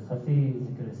 zikr khafi,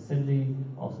 zikr sirri,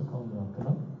 also called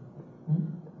muraqabah.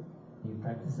 You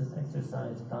practice this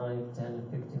exercise 5, 10,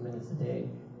 50 minutes a day,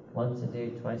 once a day,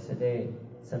 twice a day,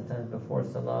 sometimes before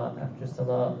salah, after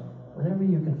salah, whenever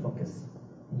you can focus.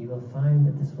 And you will find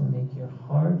that this will make your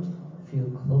heart feel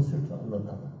closer to Allah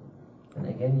Ta'ala. And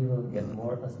again, you will get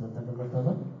more azmat of Allah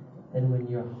Ta'ala. Then when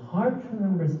your heart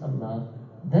remembers Allah,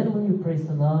 then when you pray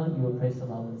salah, you will pray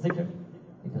salah with zikr.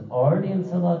 Because already in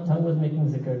salah, tongue was making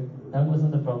zikr, tongue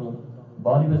wasn't the problem.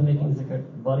 Body was making zikr,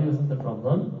 body wasn't the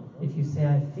problem. If you say,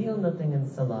 I feel nothing in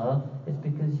salah, it's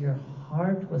because your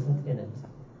heart wasn't in it.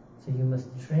 So you must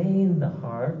train the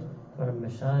heart. For a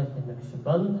Mashayikh in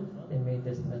Naqshband, they made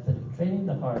this method of training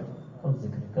the heart called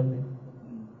zikr qalbi.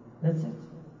 That's it.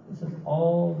 This is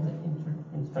all the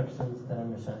instructions that our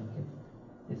Mashayikh give.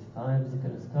 These 5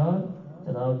 zikr azkar,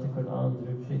 tilawat al-Quran,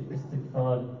 Durood Sharif,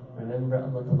 istighfar, remember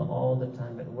Allah Ta'ala all the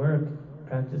time at work,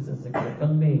 practice the zikr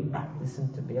qalbi, listen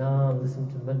to bayan, listen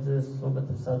to majlis, sohbat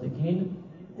al-sadiqeen.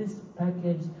 This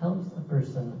package helps a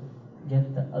person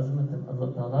get the azmat of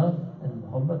Allah Ta'ala and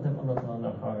muhabbat of Allah Ta'ala in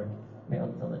our heart. May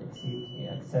Allah Ta'ala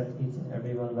accept each and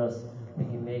every one of us. May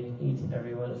He make each and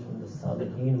every one of us from the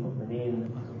Salihin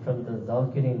Mu'mineen, from the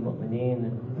Zakireen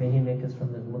Mu'mineen. May He make us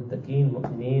from the Muttaqeen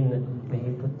Mu'mineen. May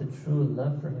He put the true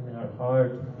love for Him in our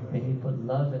heart. May He put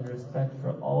love and respect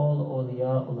for all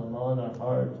awliya, ulama in our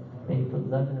heart. May He put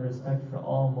love and respect for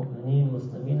all Mu'mineen,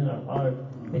 Muslimeen in our heart.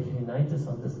 May He unite us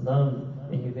on this love.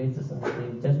 May He raise us on the Day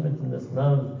of Judgment in this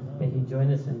love. May He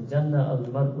join us in Jannah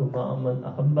al-mar'u ma'aman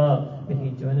ahabba. May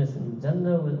He join us in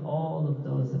Jannah with all of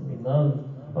those that we love.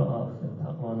 وآخر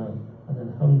دعوانا أن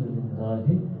الحمد لله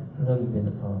رب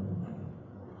العالمين.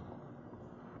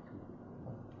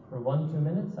 For 1-2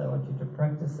 minutes, I want you to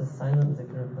practice the silent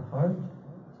zikr of the heart.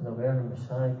 So the way our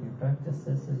Mashayikh, you practice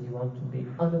this is you want to be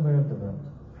unaware of the world.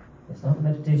 It's not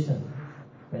meditation.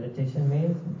 Meditation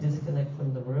means disconnect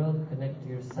from the world, connect to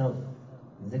yourself.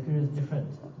 Zikr is different.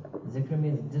 Zikr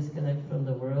means disconnect from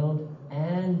the world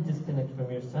and disconnect from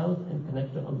yourself and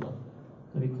connect to Allah.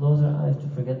 So we close our eyes to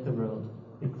forget the world.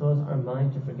 We close our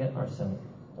mind to forget ourselves.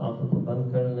 तो आंखों को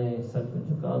बंद कर लें, sir को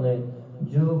झुका लें.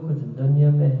 जो कुछ दुनिया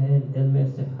में है, दिल में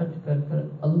से हट कर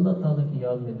अल्लाह ताला की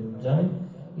याद में डूब जाएं.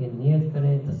 ये नियत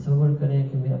करें, तसव्वुर करें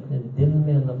कि मैं अपने दिल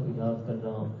में अल्लाह को याद कर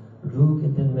रहा हूँ, रूह के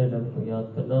दिल में रब को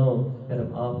याद कर रहा हूँ.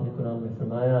 रब आपने कुरान में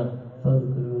फरमाया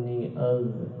फज़कुरूनी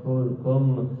अज़कुरकुम,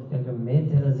 अगर मैं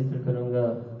तेरा जिक्र करूँगा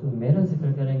तो मेरा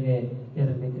जिक्र करेंगे. या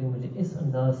रब करीम मुझे इस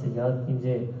अंदाज से याद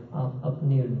कीजिए, आप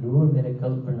अपनी नूर मेरे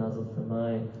कल्ब पर नाज़िल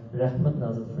फरमाएं, रहमत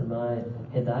नाज़िल फरमाएं,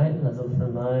 हिदायत नाज़िल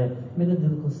फरमाएं, मेरे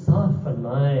दिल को साफ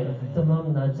फरमाएं,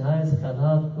 तमाम नाजायज़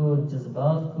ख़यालात को,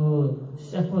 जज्बात को,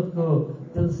 शहवत को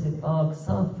दिल से पाक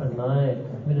साफ फरमाएं,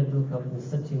 मेरे दिल को अपनी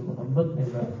सच्ची मोहब्बत में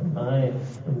भर फरमाएं.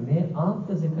 तो मैं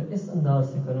आपका जिक्र इस अंदाज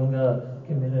से करूँगा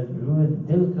कि मेरा रूह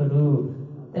दिल का रूह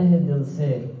तहे दिल से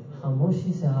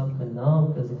खामोशी से आपका नाम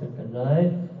का जिक्र कर रहा है,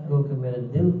 गो कि मेरा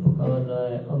दिल पुकार रहा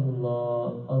है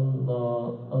अल्लाह अल्लाह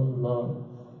अल्लाह.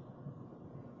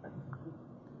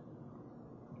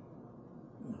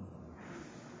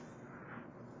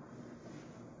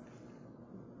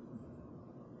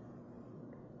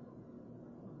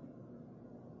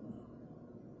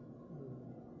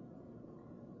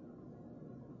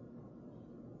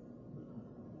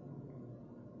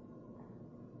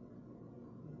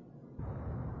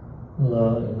 لا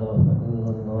إله إلا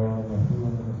الله محمد رسول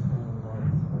الله.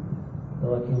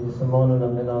 ولكن يسمعون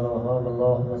من الوهاب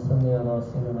اللهم صل على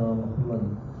سيدنا محمد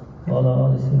وعلى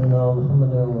آل سيدنا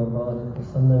محمد وبارك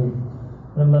وسلم.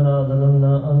 ربنا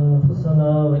ظلمنا أنفسنا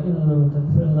وإن لم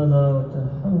تغفر لنا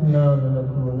وترحمنا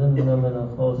لنكونن من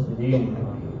الخاسرين.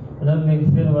 رب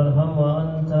اغفر وارحم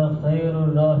وأنت خير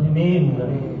الراحمين.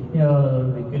 Ya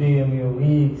Rabbi Kareem, your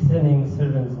weak, sinning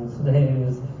servants and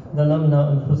slaves. ظلمنا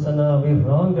أنفسنا, we've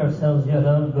wronged ourselves, Ya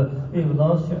Rabb. We've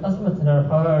lost your azmat in our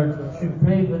heart. We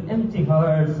prayed with empty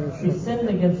hearts. We sinned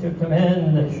against your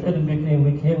command. Ya Rabbi Kareem,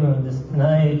 we came on this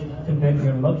night to beg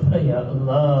your maghfirah, Ya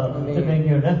Allah, to beg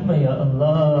your rahmah, Ya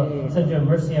Allah. Send your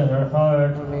mercy on our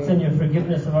heart. Send your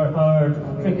forgiveness of our heart.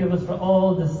 Forgive us for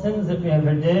all the sins that we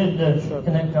ever did.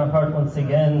 Connect our heart once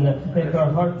again. Make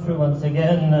our heart true once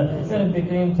again. Ya Rabbi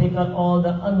Kareem, take out all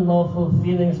the unlawful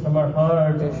feelings from our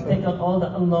heart. Take out all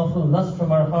the unlawful lust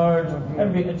from our heart.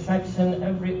 Every attraction,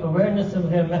 every awareness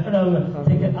of your mahram,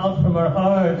 take it out from our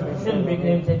heart. Ya Rabbi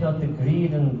Kareem, take out the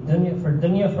greed and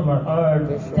dunya from our heart.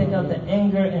 Take out the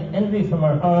anger and envy from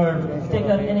our heart. Take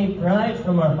out any pride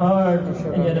from our heart.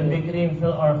 And Ya Rabbi Kareem,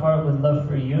 fill our heart with love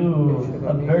for you,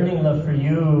 a burning love for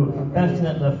you,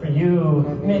 passionate love for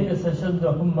you. Make us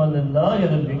ashaddu humman lillah, Ya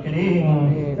Rabbi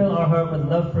Kareem. Fill our heart with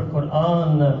love for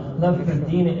Quran, love for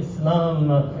Deen Islam,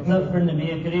 love for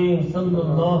Nabi Kareem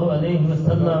sallallahu alayhi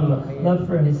wasallam, love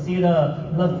for his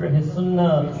seerah, love for his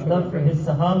sunnah, love for his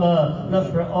sahaba,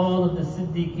 love for all of the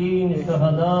Siddiqeen,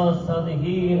 Shuhada,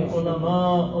 Salihin,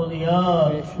 Ulama,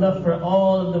 Awliya, love for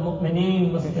all of the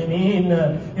Mu'mineen, Muslimeen.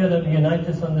 Ya Rabbi, unite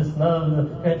us on this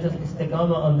love, grant us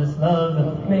istiqamah on this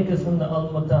love, make us from the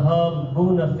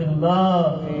Al-Mutahabbuna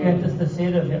Fillah, grant us the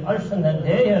shade of your arsh on that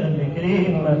day, Ya Rabbi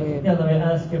Kareem. Ya Allah, we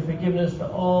ask your forgiveness for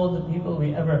all the people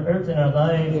we ever hurt in our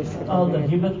lives, all the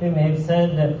ghibat we may have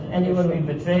said, anyone we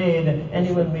betrayed,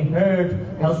 anyone we hurt.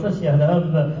 Help us, Ya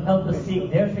Rabb, help us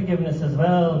seek their forgiveness as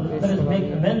well. Let us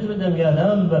make amends with them, Ya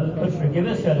Rabb, but forgive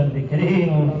us, Ya Rabbi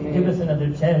Kareem. Give us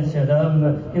another chance, Ya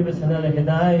Rabb. Give us another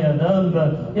hidayah, Ya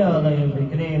Rabb. Ya Allah, Ya Rabbi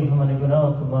Kareem, हमारे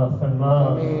गुनाहों को माफ फरमा,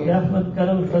 रहमत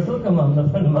करम फजल का मामला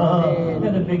फरमा।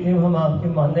 या रब्बी करीम, हम आपके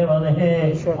मानने वाले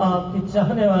हैं, आपके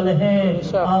चाहने वाले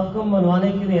हैं, आपको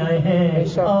मनवाने के लिए आए हैं,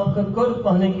 आपका कुर्ब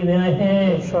पाने के लिए आए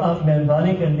हैं। आप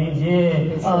मेहरबानी कर दीजिए,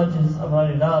 आज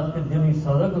हमारी रात के दिली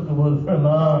सौदा को कबूल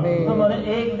फरमा। हमारे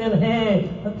एक दिल है,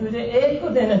 हम तुझे एक को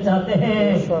देना चाहते हैं,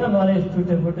 हमारे इस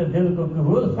टूटे फूटे दिल को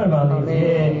कबूल फरमा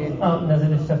दीजिए। आप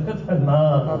नजर शफकत फरमा,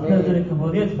 नजर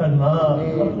कबूलियत फरमा,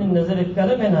 अपनी नजर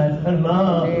करम इनायत फरमा।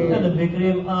 या रब्बी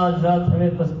करीम, आज रात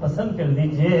हमें पसंद कर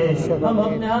दीजिए। हम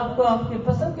अपने आप को आपकी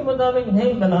पसंद के मुताबिक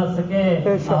नहीं बना सके,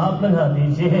 आप बना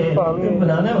दीजिए। तुम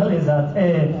बनाने वाली जात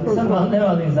है, संभालने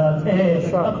वाली जात है।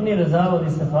 अपनी रजा वाली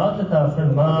सिफात अता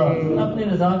फरमा, अपनी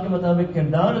रजा के मुताबिक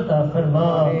किरदार अता फरमा।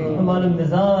 हमारे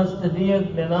मिजाज,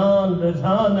 तबीयत, मिलान,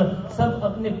 रुझान सब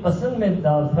अपनी पसंद में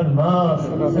डाल फरमा।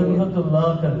 ज़रूरतुल्लाह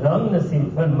का रंग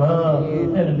नसीब फरमा।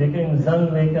 लेकिन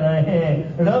रंग लेकर आए हैं,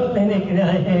 रंग लेने के लिए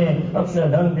आए हैं, अपना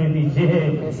रंग दे दीजिए।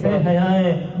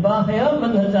 बेहयाए बाहया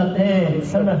बनना चाहते हैं,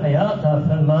 हमें हया अता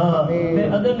फरमा।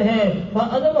 बेअदब है,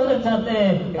 बाअदब होना चाहते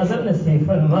हैं, अदब नसीब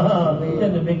फरमा।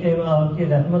 लेकिन आपकी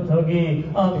रहमत होगी,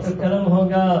 आपका करम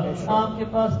होगा, आपके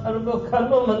पास अरबों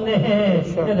खरबों बंदे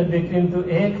हैं। लेकिन तो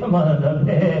एक हमारा रब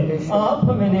है, आप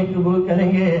हमें नहीं कबूल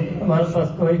करेंगे। हमारे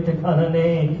पास कोई ठिकाना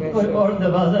नहीं, कोई और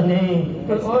दरवाजा नहीं,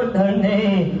 कोई और डर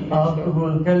नहीं। आप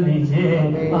कबूल कर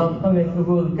लीजिए, आप हमें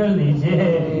कबूल कर लीजिए।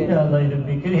 या अल्लाह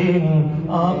रब्बी करीम,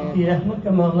 आपकी रहमत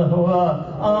का मामला हुआ,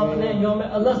 आपने यौम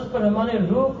अलस्त पर हमारे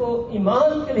रूह को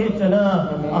ईमान के लिए चुना।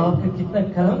 आपका कितना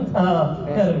करम था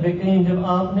या रब्बी करीम, जब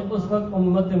आपने उस वक्त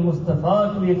उम्मत मुस्तफा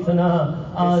के लिए चुना।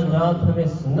 आज रात हमें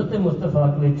सुन्नत मुस्तफा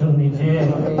के लिए चुन लीजिए।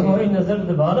 कोई नजर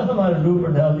दोबारा हमारे रूह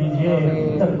पर डाल दीजिए,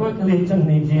 तकवे के लिए चुन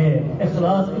लीजिए,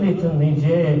 इखलास के लिए चुन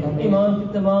लीजिए, ईमान की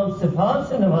तमाम सिफात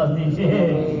से नवाज दीजिए।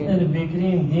 रब्बी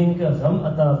करीम, दीन का गम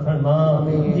अता फरमा,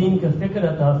 दीन का फिक्र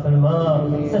अता फरमा,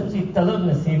 सच्ची तलब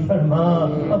नसीब फरमा।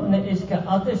 अपने इश्क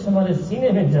आतिश हमारे सीने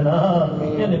में जला।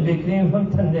 रब्बी करीम, हम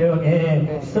ठंडे हो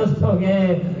गए, सुस्त हो गए,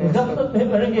 गफलत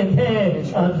में बढ़ गए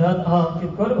थे। आज रात आपके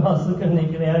कुर्ब हासिल करने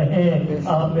के लिए आए हैं,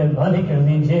 आप मेहरबानी कर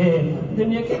दीजिए।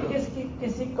 दुनिया के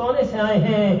किसी कोने से आए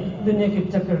हैं, दुनिया के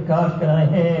चक्कर काट कर आए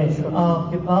हैं,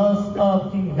 आपके पास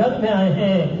आपकी घर में आए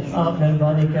हैं। आप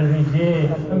मेहरबानी कर लीजिए,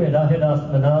 हमें राह रास्त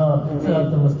बना,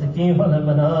 सिरात मुस्तकीम वाला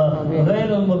बना,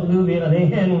 गैरुल मग़लूबी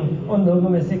अलैहिम, उन लोगों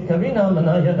में से कभी ना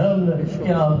बना या रब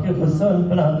कि आपके गुस्सा उन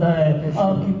पर आता है,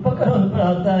 आपकी पकड़ उन पर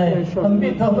आता है। हम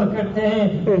भी तौबा करते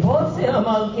हैं, बहुत से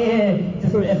अमाल किए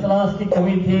जिसमें इखलास की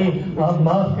कमी थी, आप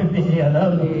माफ कर दीजिए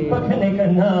रब। पकड़ नहीं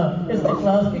करना, इस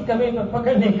इखलास की कमी पर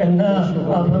पकड़ नहीं करना,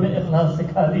 आप हमें इखलास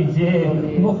सिखा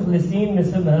दीजिए। मुखलिसीन में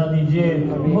से बना दीजिए,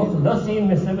 मुखलसीन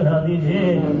में से बना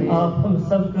दीजिए। आप हम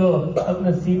सबको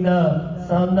अपना सीधा,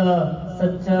 सादा,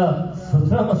 सच्चा,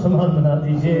 सुथरा मुसलमान बना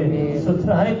दीजिए,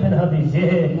 सुथराई बना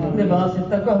दीजिए, लिबास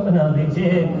तकवा बना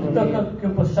दीजिए, तकवा के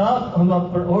पोशाक हम आप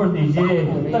पर ओढ़ दीजिए,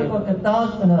 तकवा का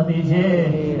ताज बना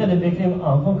दीजिए। लेकिन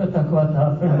आंखों का तकवा था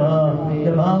फरमा,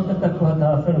 दिमाग का तकवा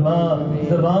था फरमा,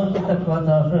 जुबान का तकवा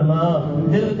था फरमा,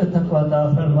 दिल का तकवा था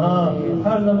फरमा।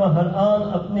 हर लम्हा हर आन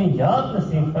अपनी याद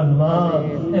नसीब फरमा।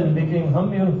 लेकिन हम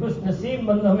भी उन खुश नसीब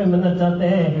बंदों में बनना चाहते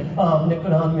हैं। आपने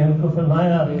कुरान में हमको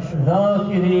फरमाया,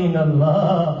 ज़ाकिरीन अल्लाह।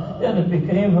 या रब्बी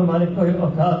करीम, हमारे कोई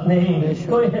औकात नहीं,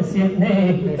 कोई हैसियत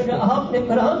नहीं, तो आपने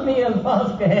कुरान में ये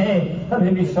अल्फाज कहे,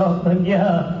 हमें भी शौक बन गया।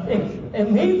 एक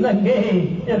उम्मीद लग गई।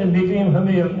 या रब्बी करीम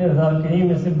हमें अपने ज़ाकिरीन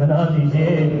में से बना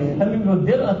दीजिए। हमें वो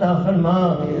दिल अता फरमा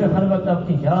जो हर वक्त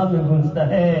आपकी याद में गूंजता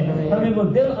है। हमें वो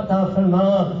दिल अता फरमा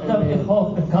जो आपके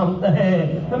खौफ में कांपता है।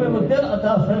 हमें वो दिल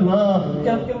अता फरमा कि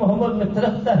आपके मोहब्बत में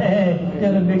तरसता है। या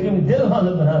रब्बी करीम दिल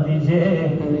वाला बना दीजिए।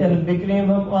 या रब्बी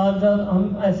करीम हम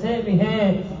ऐसे भी हैं,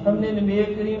 हमने नबी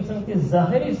करीम सल्लल्लाहु अलैहि वसल्लम की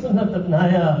ज़ाहिरी सुन्नत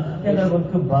अपनाया। या रब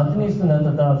उनको बातनी सुन्नत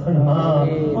अता फरमा,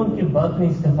 उनकी बातनी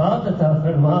सिफात अता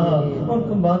फरमा,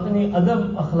 उनको बातनी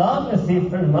अदब अखलाक नसीब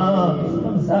फरमा।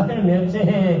 हम ज़ाहिर में अच्छे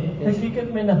हैं,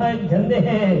 हकीकत में नहायत गंदे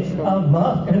हैं, आप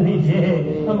माफ कर लीजिए।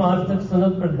 हम आज तक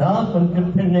सुन्नत पर दाग बनकर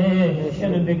फिरने। या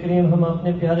नबी करीम हम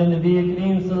अपने प्यारे नबी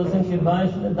करीम सल्लल्लाहु अलैहि वसल्लम के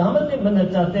बाइस में दामन नहीं बनना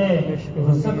चाहते,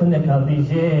 गुस्सा को निकाल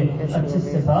दीजिए। अच्छी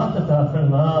सिफात अता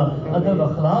फरमा, अदब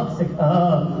अखलाक सिखा,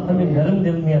 हमें नरम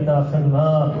दिल में अता फरमा,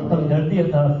 हम दर्दी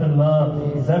अता फरमा,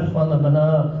 ज़र्फ वाला बना,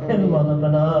 हिल्म वाला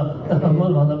बना,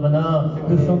 तहम्मुल वाला बना,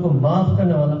 दूसरों को माफ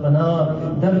करने वाला बना,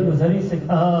 दरगुजरी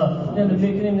सिखा। या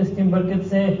नबी करीम इसकी बरकत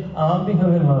से आप भी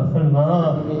हमें माफ फरमा।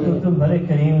 तुम बड़े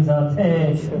करीम ज़ात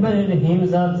हैं, बड़े रहीम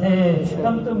ज़ात हैं।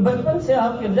 हम तो बचपन से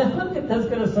आपके रहमत के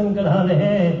तज़किरे सुनकर आ रहे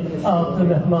हैं। आप तो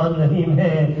रहमान रहीम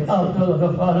हैं, आप तो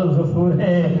गफ़ार अल गफूर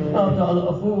हैं, आप तो अल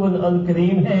अफूल अल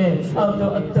करीम हैं, आप तो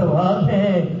अत्तवाब हैं।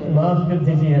 माफ कर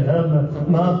दीजिए रब,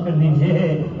 माफ कर दीजिए।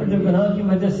 और जो गुनाह की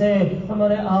वजह से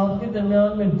हमारे आपके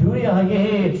दरमियान में दूरी आ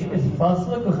गई, इस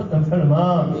फासले को खत्म फरमा।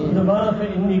 दोबारा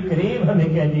फिर इन्नी करीब हमें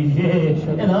कह दीजिए,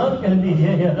 ऐलान कर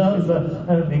दीजिए या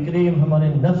रब करीम हमारे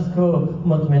नफ्स को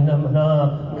मुतमइन्ना बना,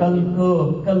 कल्ब को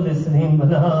कल्ब सलीम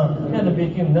बना। या नबी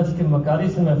के नफ्स के मकारी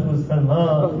से महफूज फरमा,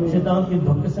 शैतान की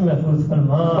धोखे से महफूज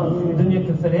फरमा, दुनिया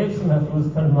के फरेब से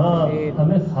महफूज फरमा।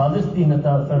 हमें खालिस दीन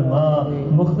अता फरमा,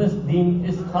 मुखलिस दीन,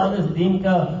 इस खालिस दीन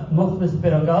का मुखलिस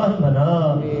पैरोकार बना।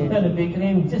 या नबी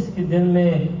करीम जिसके दिल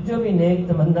में जो भी नेक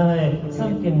तमन्ना है,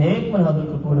 सबके नेक मनादों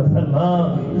को पूरा फरमा।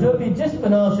 जो भी जिस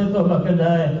गुनाह से तौबा कर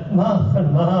जाए माफ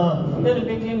फरमा। या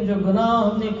नबी करीम जो गुनाह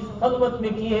हमने खलवत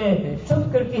में किए, छुप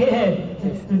कर किए,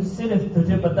 सिर्फ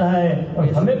तुझे पता है और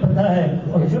हमें पता है,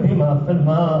 और जो भी माफ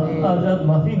फरमा। आज रात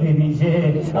माफी दे दीजिए,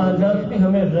 आज रात भी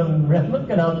हमें रहमत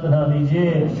का रात बना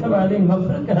दीजिए, हमारी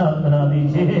मग़फ़िरत का रात बना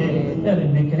दीजिए। या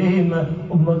नबी करीम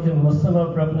उम्मत मुस्लिमा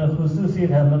पर अपना खुसूसी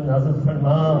रहमत नाज़िल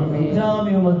फरमा। जहाँ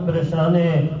भी उम्मत परेशान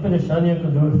है, परेशानियों को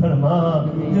दूर फरमा।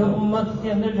 जो उम्मत के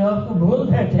अंदर जो आपको भूल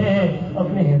बैठे,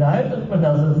 अपनी हिदायत उन पर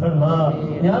नाज़िल फरमा,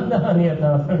 याद दहानी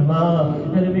अता फरमा।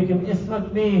 या नबी करीम इस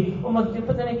वक्त भी उम्मत के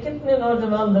पता नहीं कितने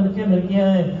नौजवान लड़के लड़कियां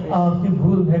हैं, आपकी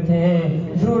भूल बैठे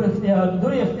हैं, दूर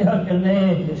इख्तियार कर रहे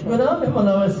हैं, गुनाह में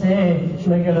मुलव्वस हैं,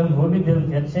 मगर हम वो भी दिल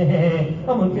के अच्छे हैं,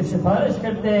 हम उनकी सिफारिश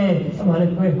करते हैं। हमारे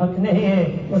कोई हक नहीं है,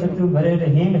 मगर तू बड़े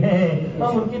रहीम है।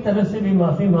 हम उनकी तरफ से भी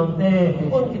माफी मांगते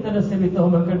हैं, उनकी तरफ से भी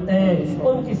तौबा करते हैं,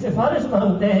 उनकी सिफारिश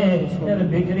मांगते हैं। या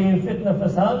रब्बी करीम फितना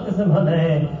फसाद का ज़माना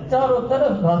है, चारों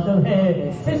तरफ बातिल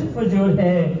है, फिस्क फजूर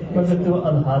है, मगर तू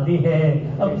अल हादी है।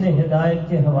 अपने हिदायत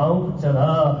के हवाओं को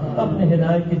चला, अपने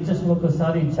हिदायत के चश्मों को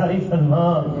सारी जारी फरमा,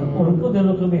 उनको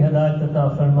दिलों को भी हिदायत अता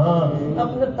फरमा,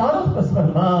 अपने तारुफ को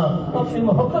फरमा, अपनी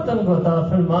मोहब्बत उनको अता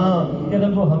फरमा। कि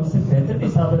रब वो हमसे बेहतर भी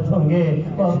साबित होंगे,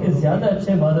 वो आपके ज्यादा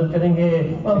अच्छे इबादत करेंगे,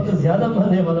 वो आपको ज्यादा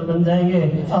मानने वाले बन जाएंगे।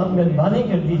 आप मेहरबानी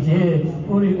कर दीजिए,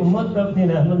 पूरी उम्मत पर अपनी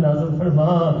रहमत नाज़िल फरमा,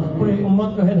 पूरी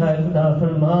उम्मत को हिदायत अता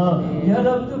फरमा। या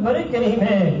रब तू बड़े करीम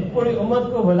है, पूरी उम्मत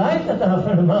को वलायत अता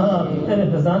फरमा। तेरे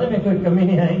खजाने में कोई कमी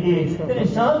नहीं आएगी, तेरे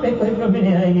शान में कोई कमी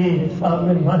नहीं आएगी। आप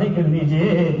मेहरबानी कर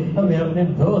दीजिए, हमें अपने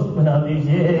दोस्त बना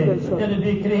दीजिए। या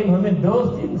नबी करीम हमें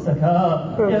दोस्त ही सखा,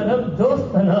 या रब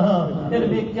दोस्त बना। या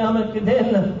नबी क़यामत के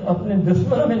दिन अपने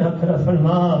दुश्मनों में न खड़ा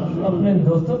फरमा, अपने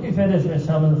दोस्तों की फहरिस्त में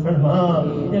शामिल फरमा।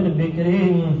 या नबी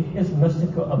करीम इस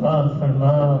मस्जिद को आबाद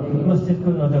फरमा, मस्जिद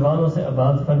को नौजवानों से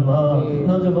आबाद फरमा,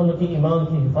 नौजवानों की ईमान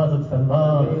की हिफाजत फरमा।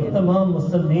 तमाम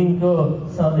मुसल्लीन को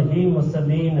सालिहीन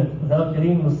मुसल्लीन,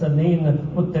 ज़ाकिरीन मुसल्लीन,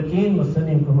 मुत्तकीन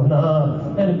मुसल्लीन को बना।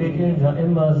 या नबी करीम जो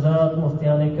इमाम हज़रात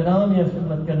मुफ्तियान किराम या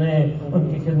खिदमत कर रहे हैं,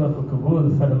 उनकी खिदमत को कबूल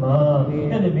फरमा।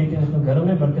 या नबी करीम घरों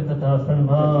में बरकत अता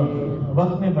फरमा,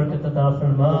 वक्त में बरकत अता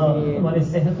फरमा, हमारी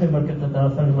सेहत में बरकत अता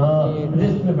फरमा,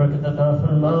 रिज़्क़ में बरकत अता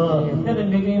फरमा। या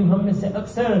नबी करीम हम में से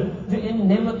अक्सर जो इन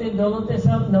नेमतें दौलतें से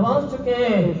आप नवाज चुके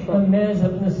हैं, हम में से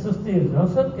अपने सुस्ती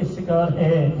गफलत के शिकार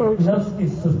हैं, नफ्स की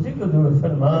सुस्ती को दूर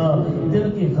फरमा, दिल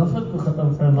की गफलत को खत्म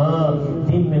फरमा,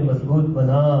 दीन में मजबूत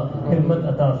बना, हिम्मत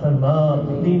अता फरमा,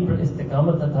 दीन पर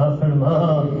इस्तिकामत अता फरमा।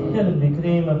 या नबी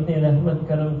करीम अपनी रहमत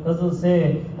करम फजल से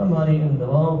हमारी इन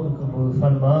दुआओं को कबूल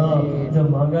फरमा। जो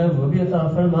मांगा है वो भी अता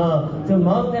फरमा, जो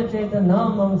मांगना चाहिए था ना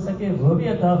मांग सके वो भी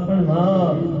अता फरमा।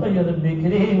 और या नबी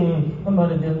करीम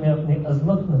हमारे दिल में अपनी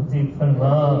अजमत नसीब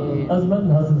फरमा, अजमत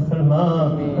नाज़िल फरमा,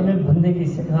 हमें बंदगी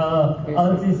सिखा,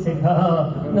 आजिज़ सिखा,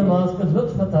 नमाज का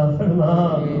लुत्फ अता फरमा,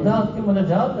 रात की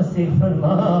मुनाजात नसीब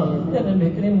फरमा, या नबी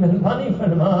करीम मेहरबानी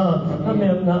फरमा, हमें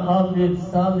अपना आबिद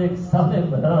सालिक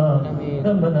सालिक बना।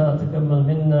 रब्बना तक़ब्बल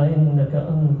मिन्ना इन्नका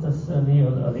अंतस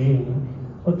समीउल अलीम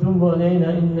व तुब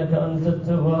अलैना इन्नका अंतत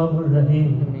तव्वाबुर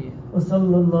रहीम। व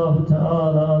सल्लल्लाहु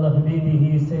तआला अला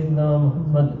हबीबिही सय्यिदना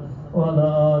मुहम्मद व अला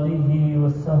आलिहि व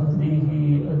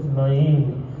सहबिही अजमाइन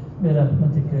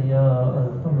बिरहमतिका या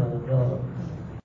अरहमर राहिमीन।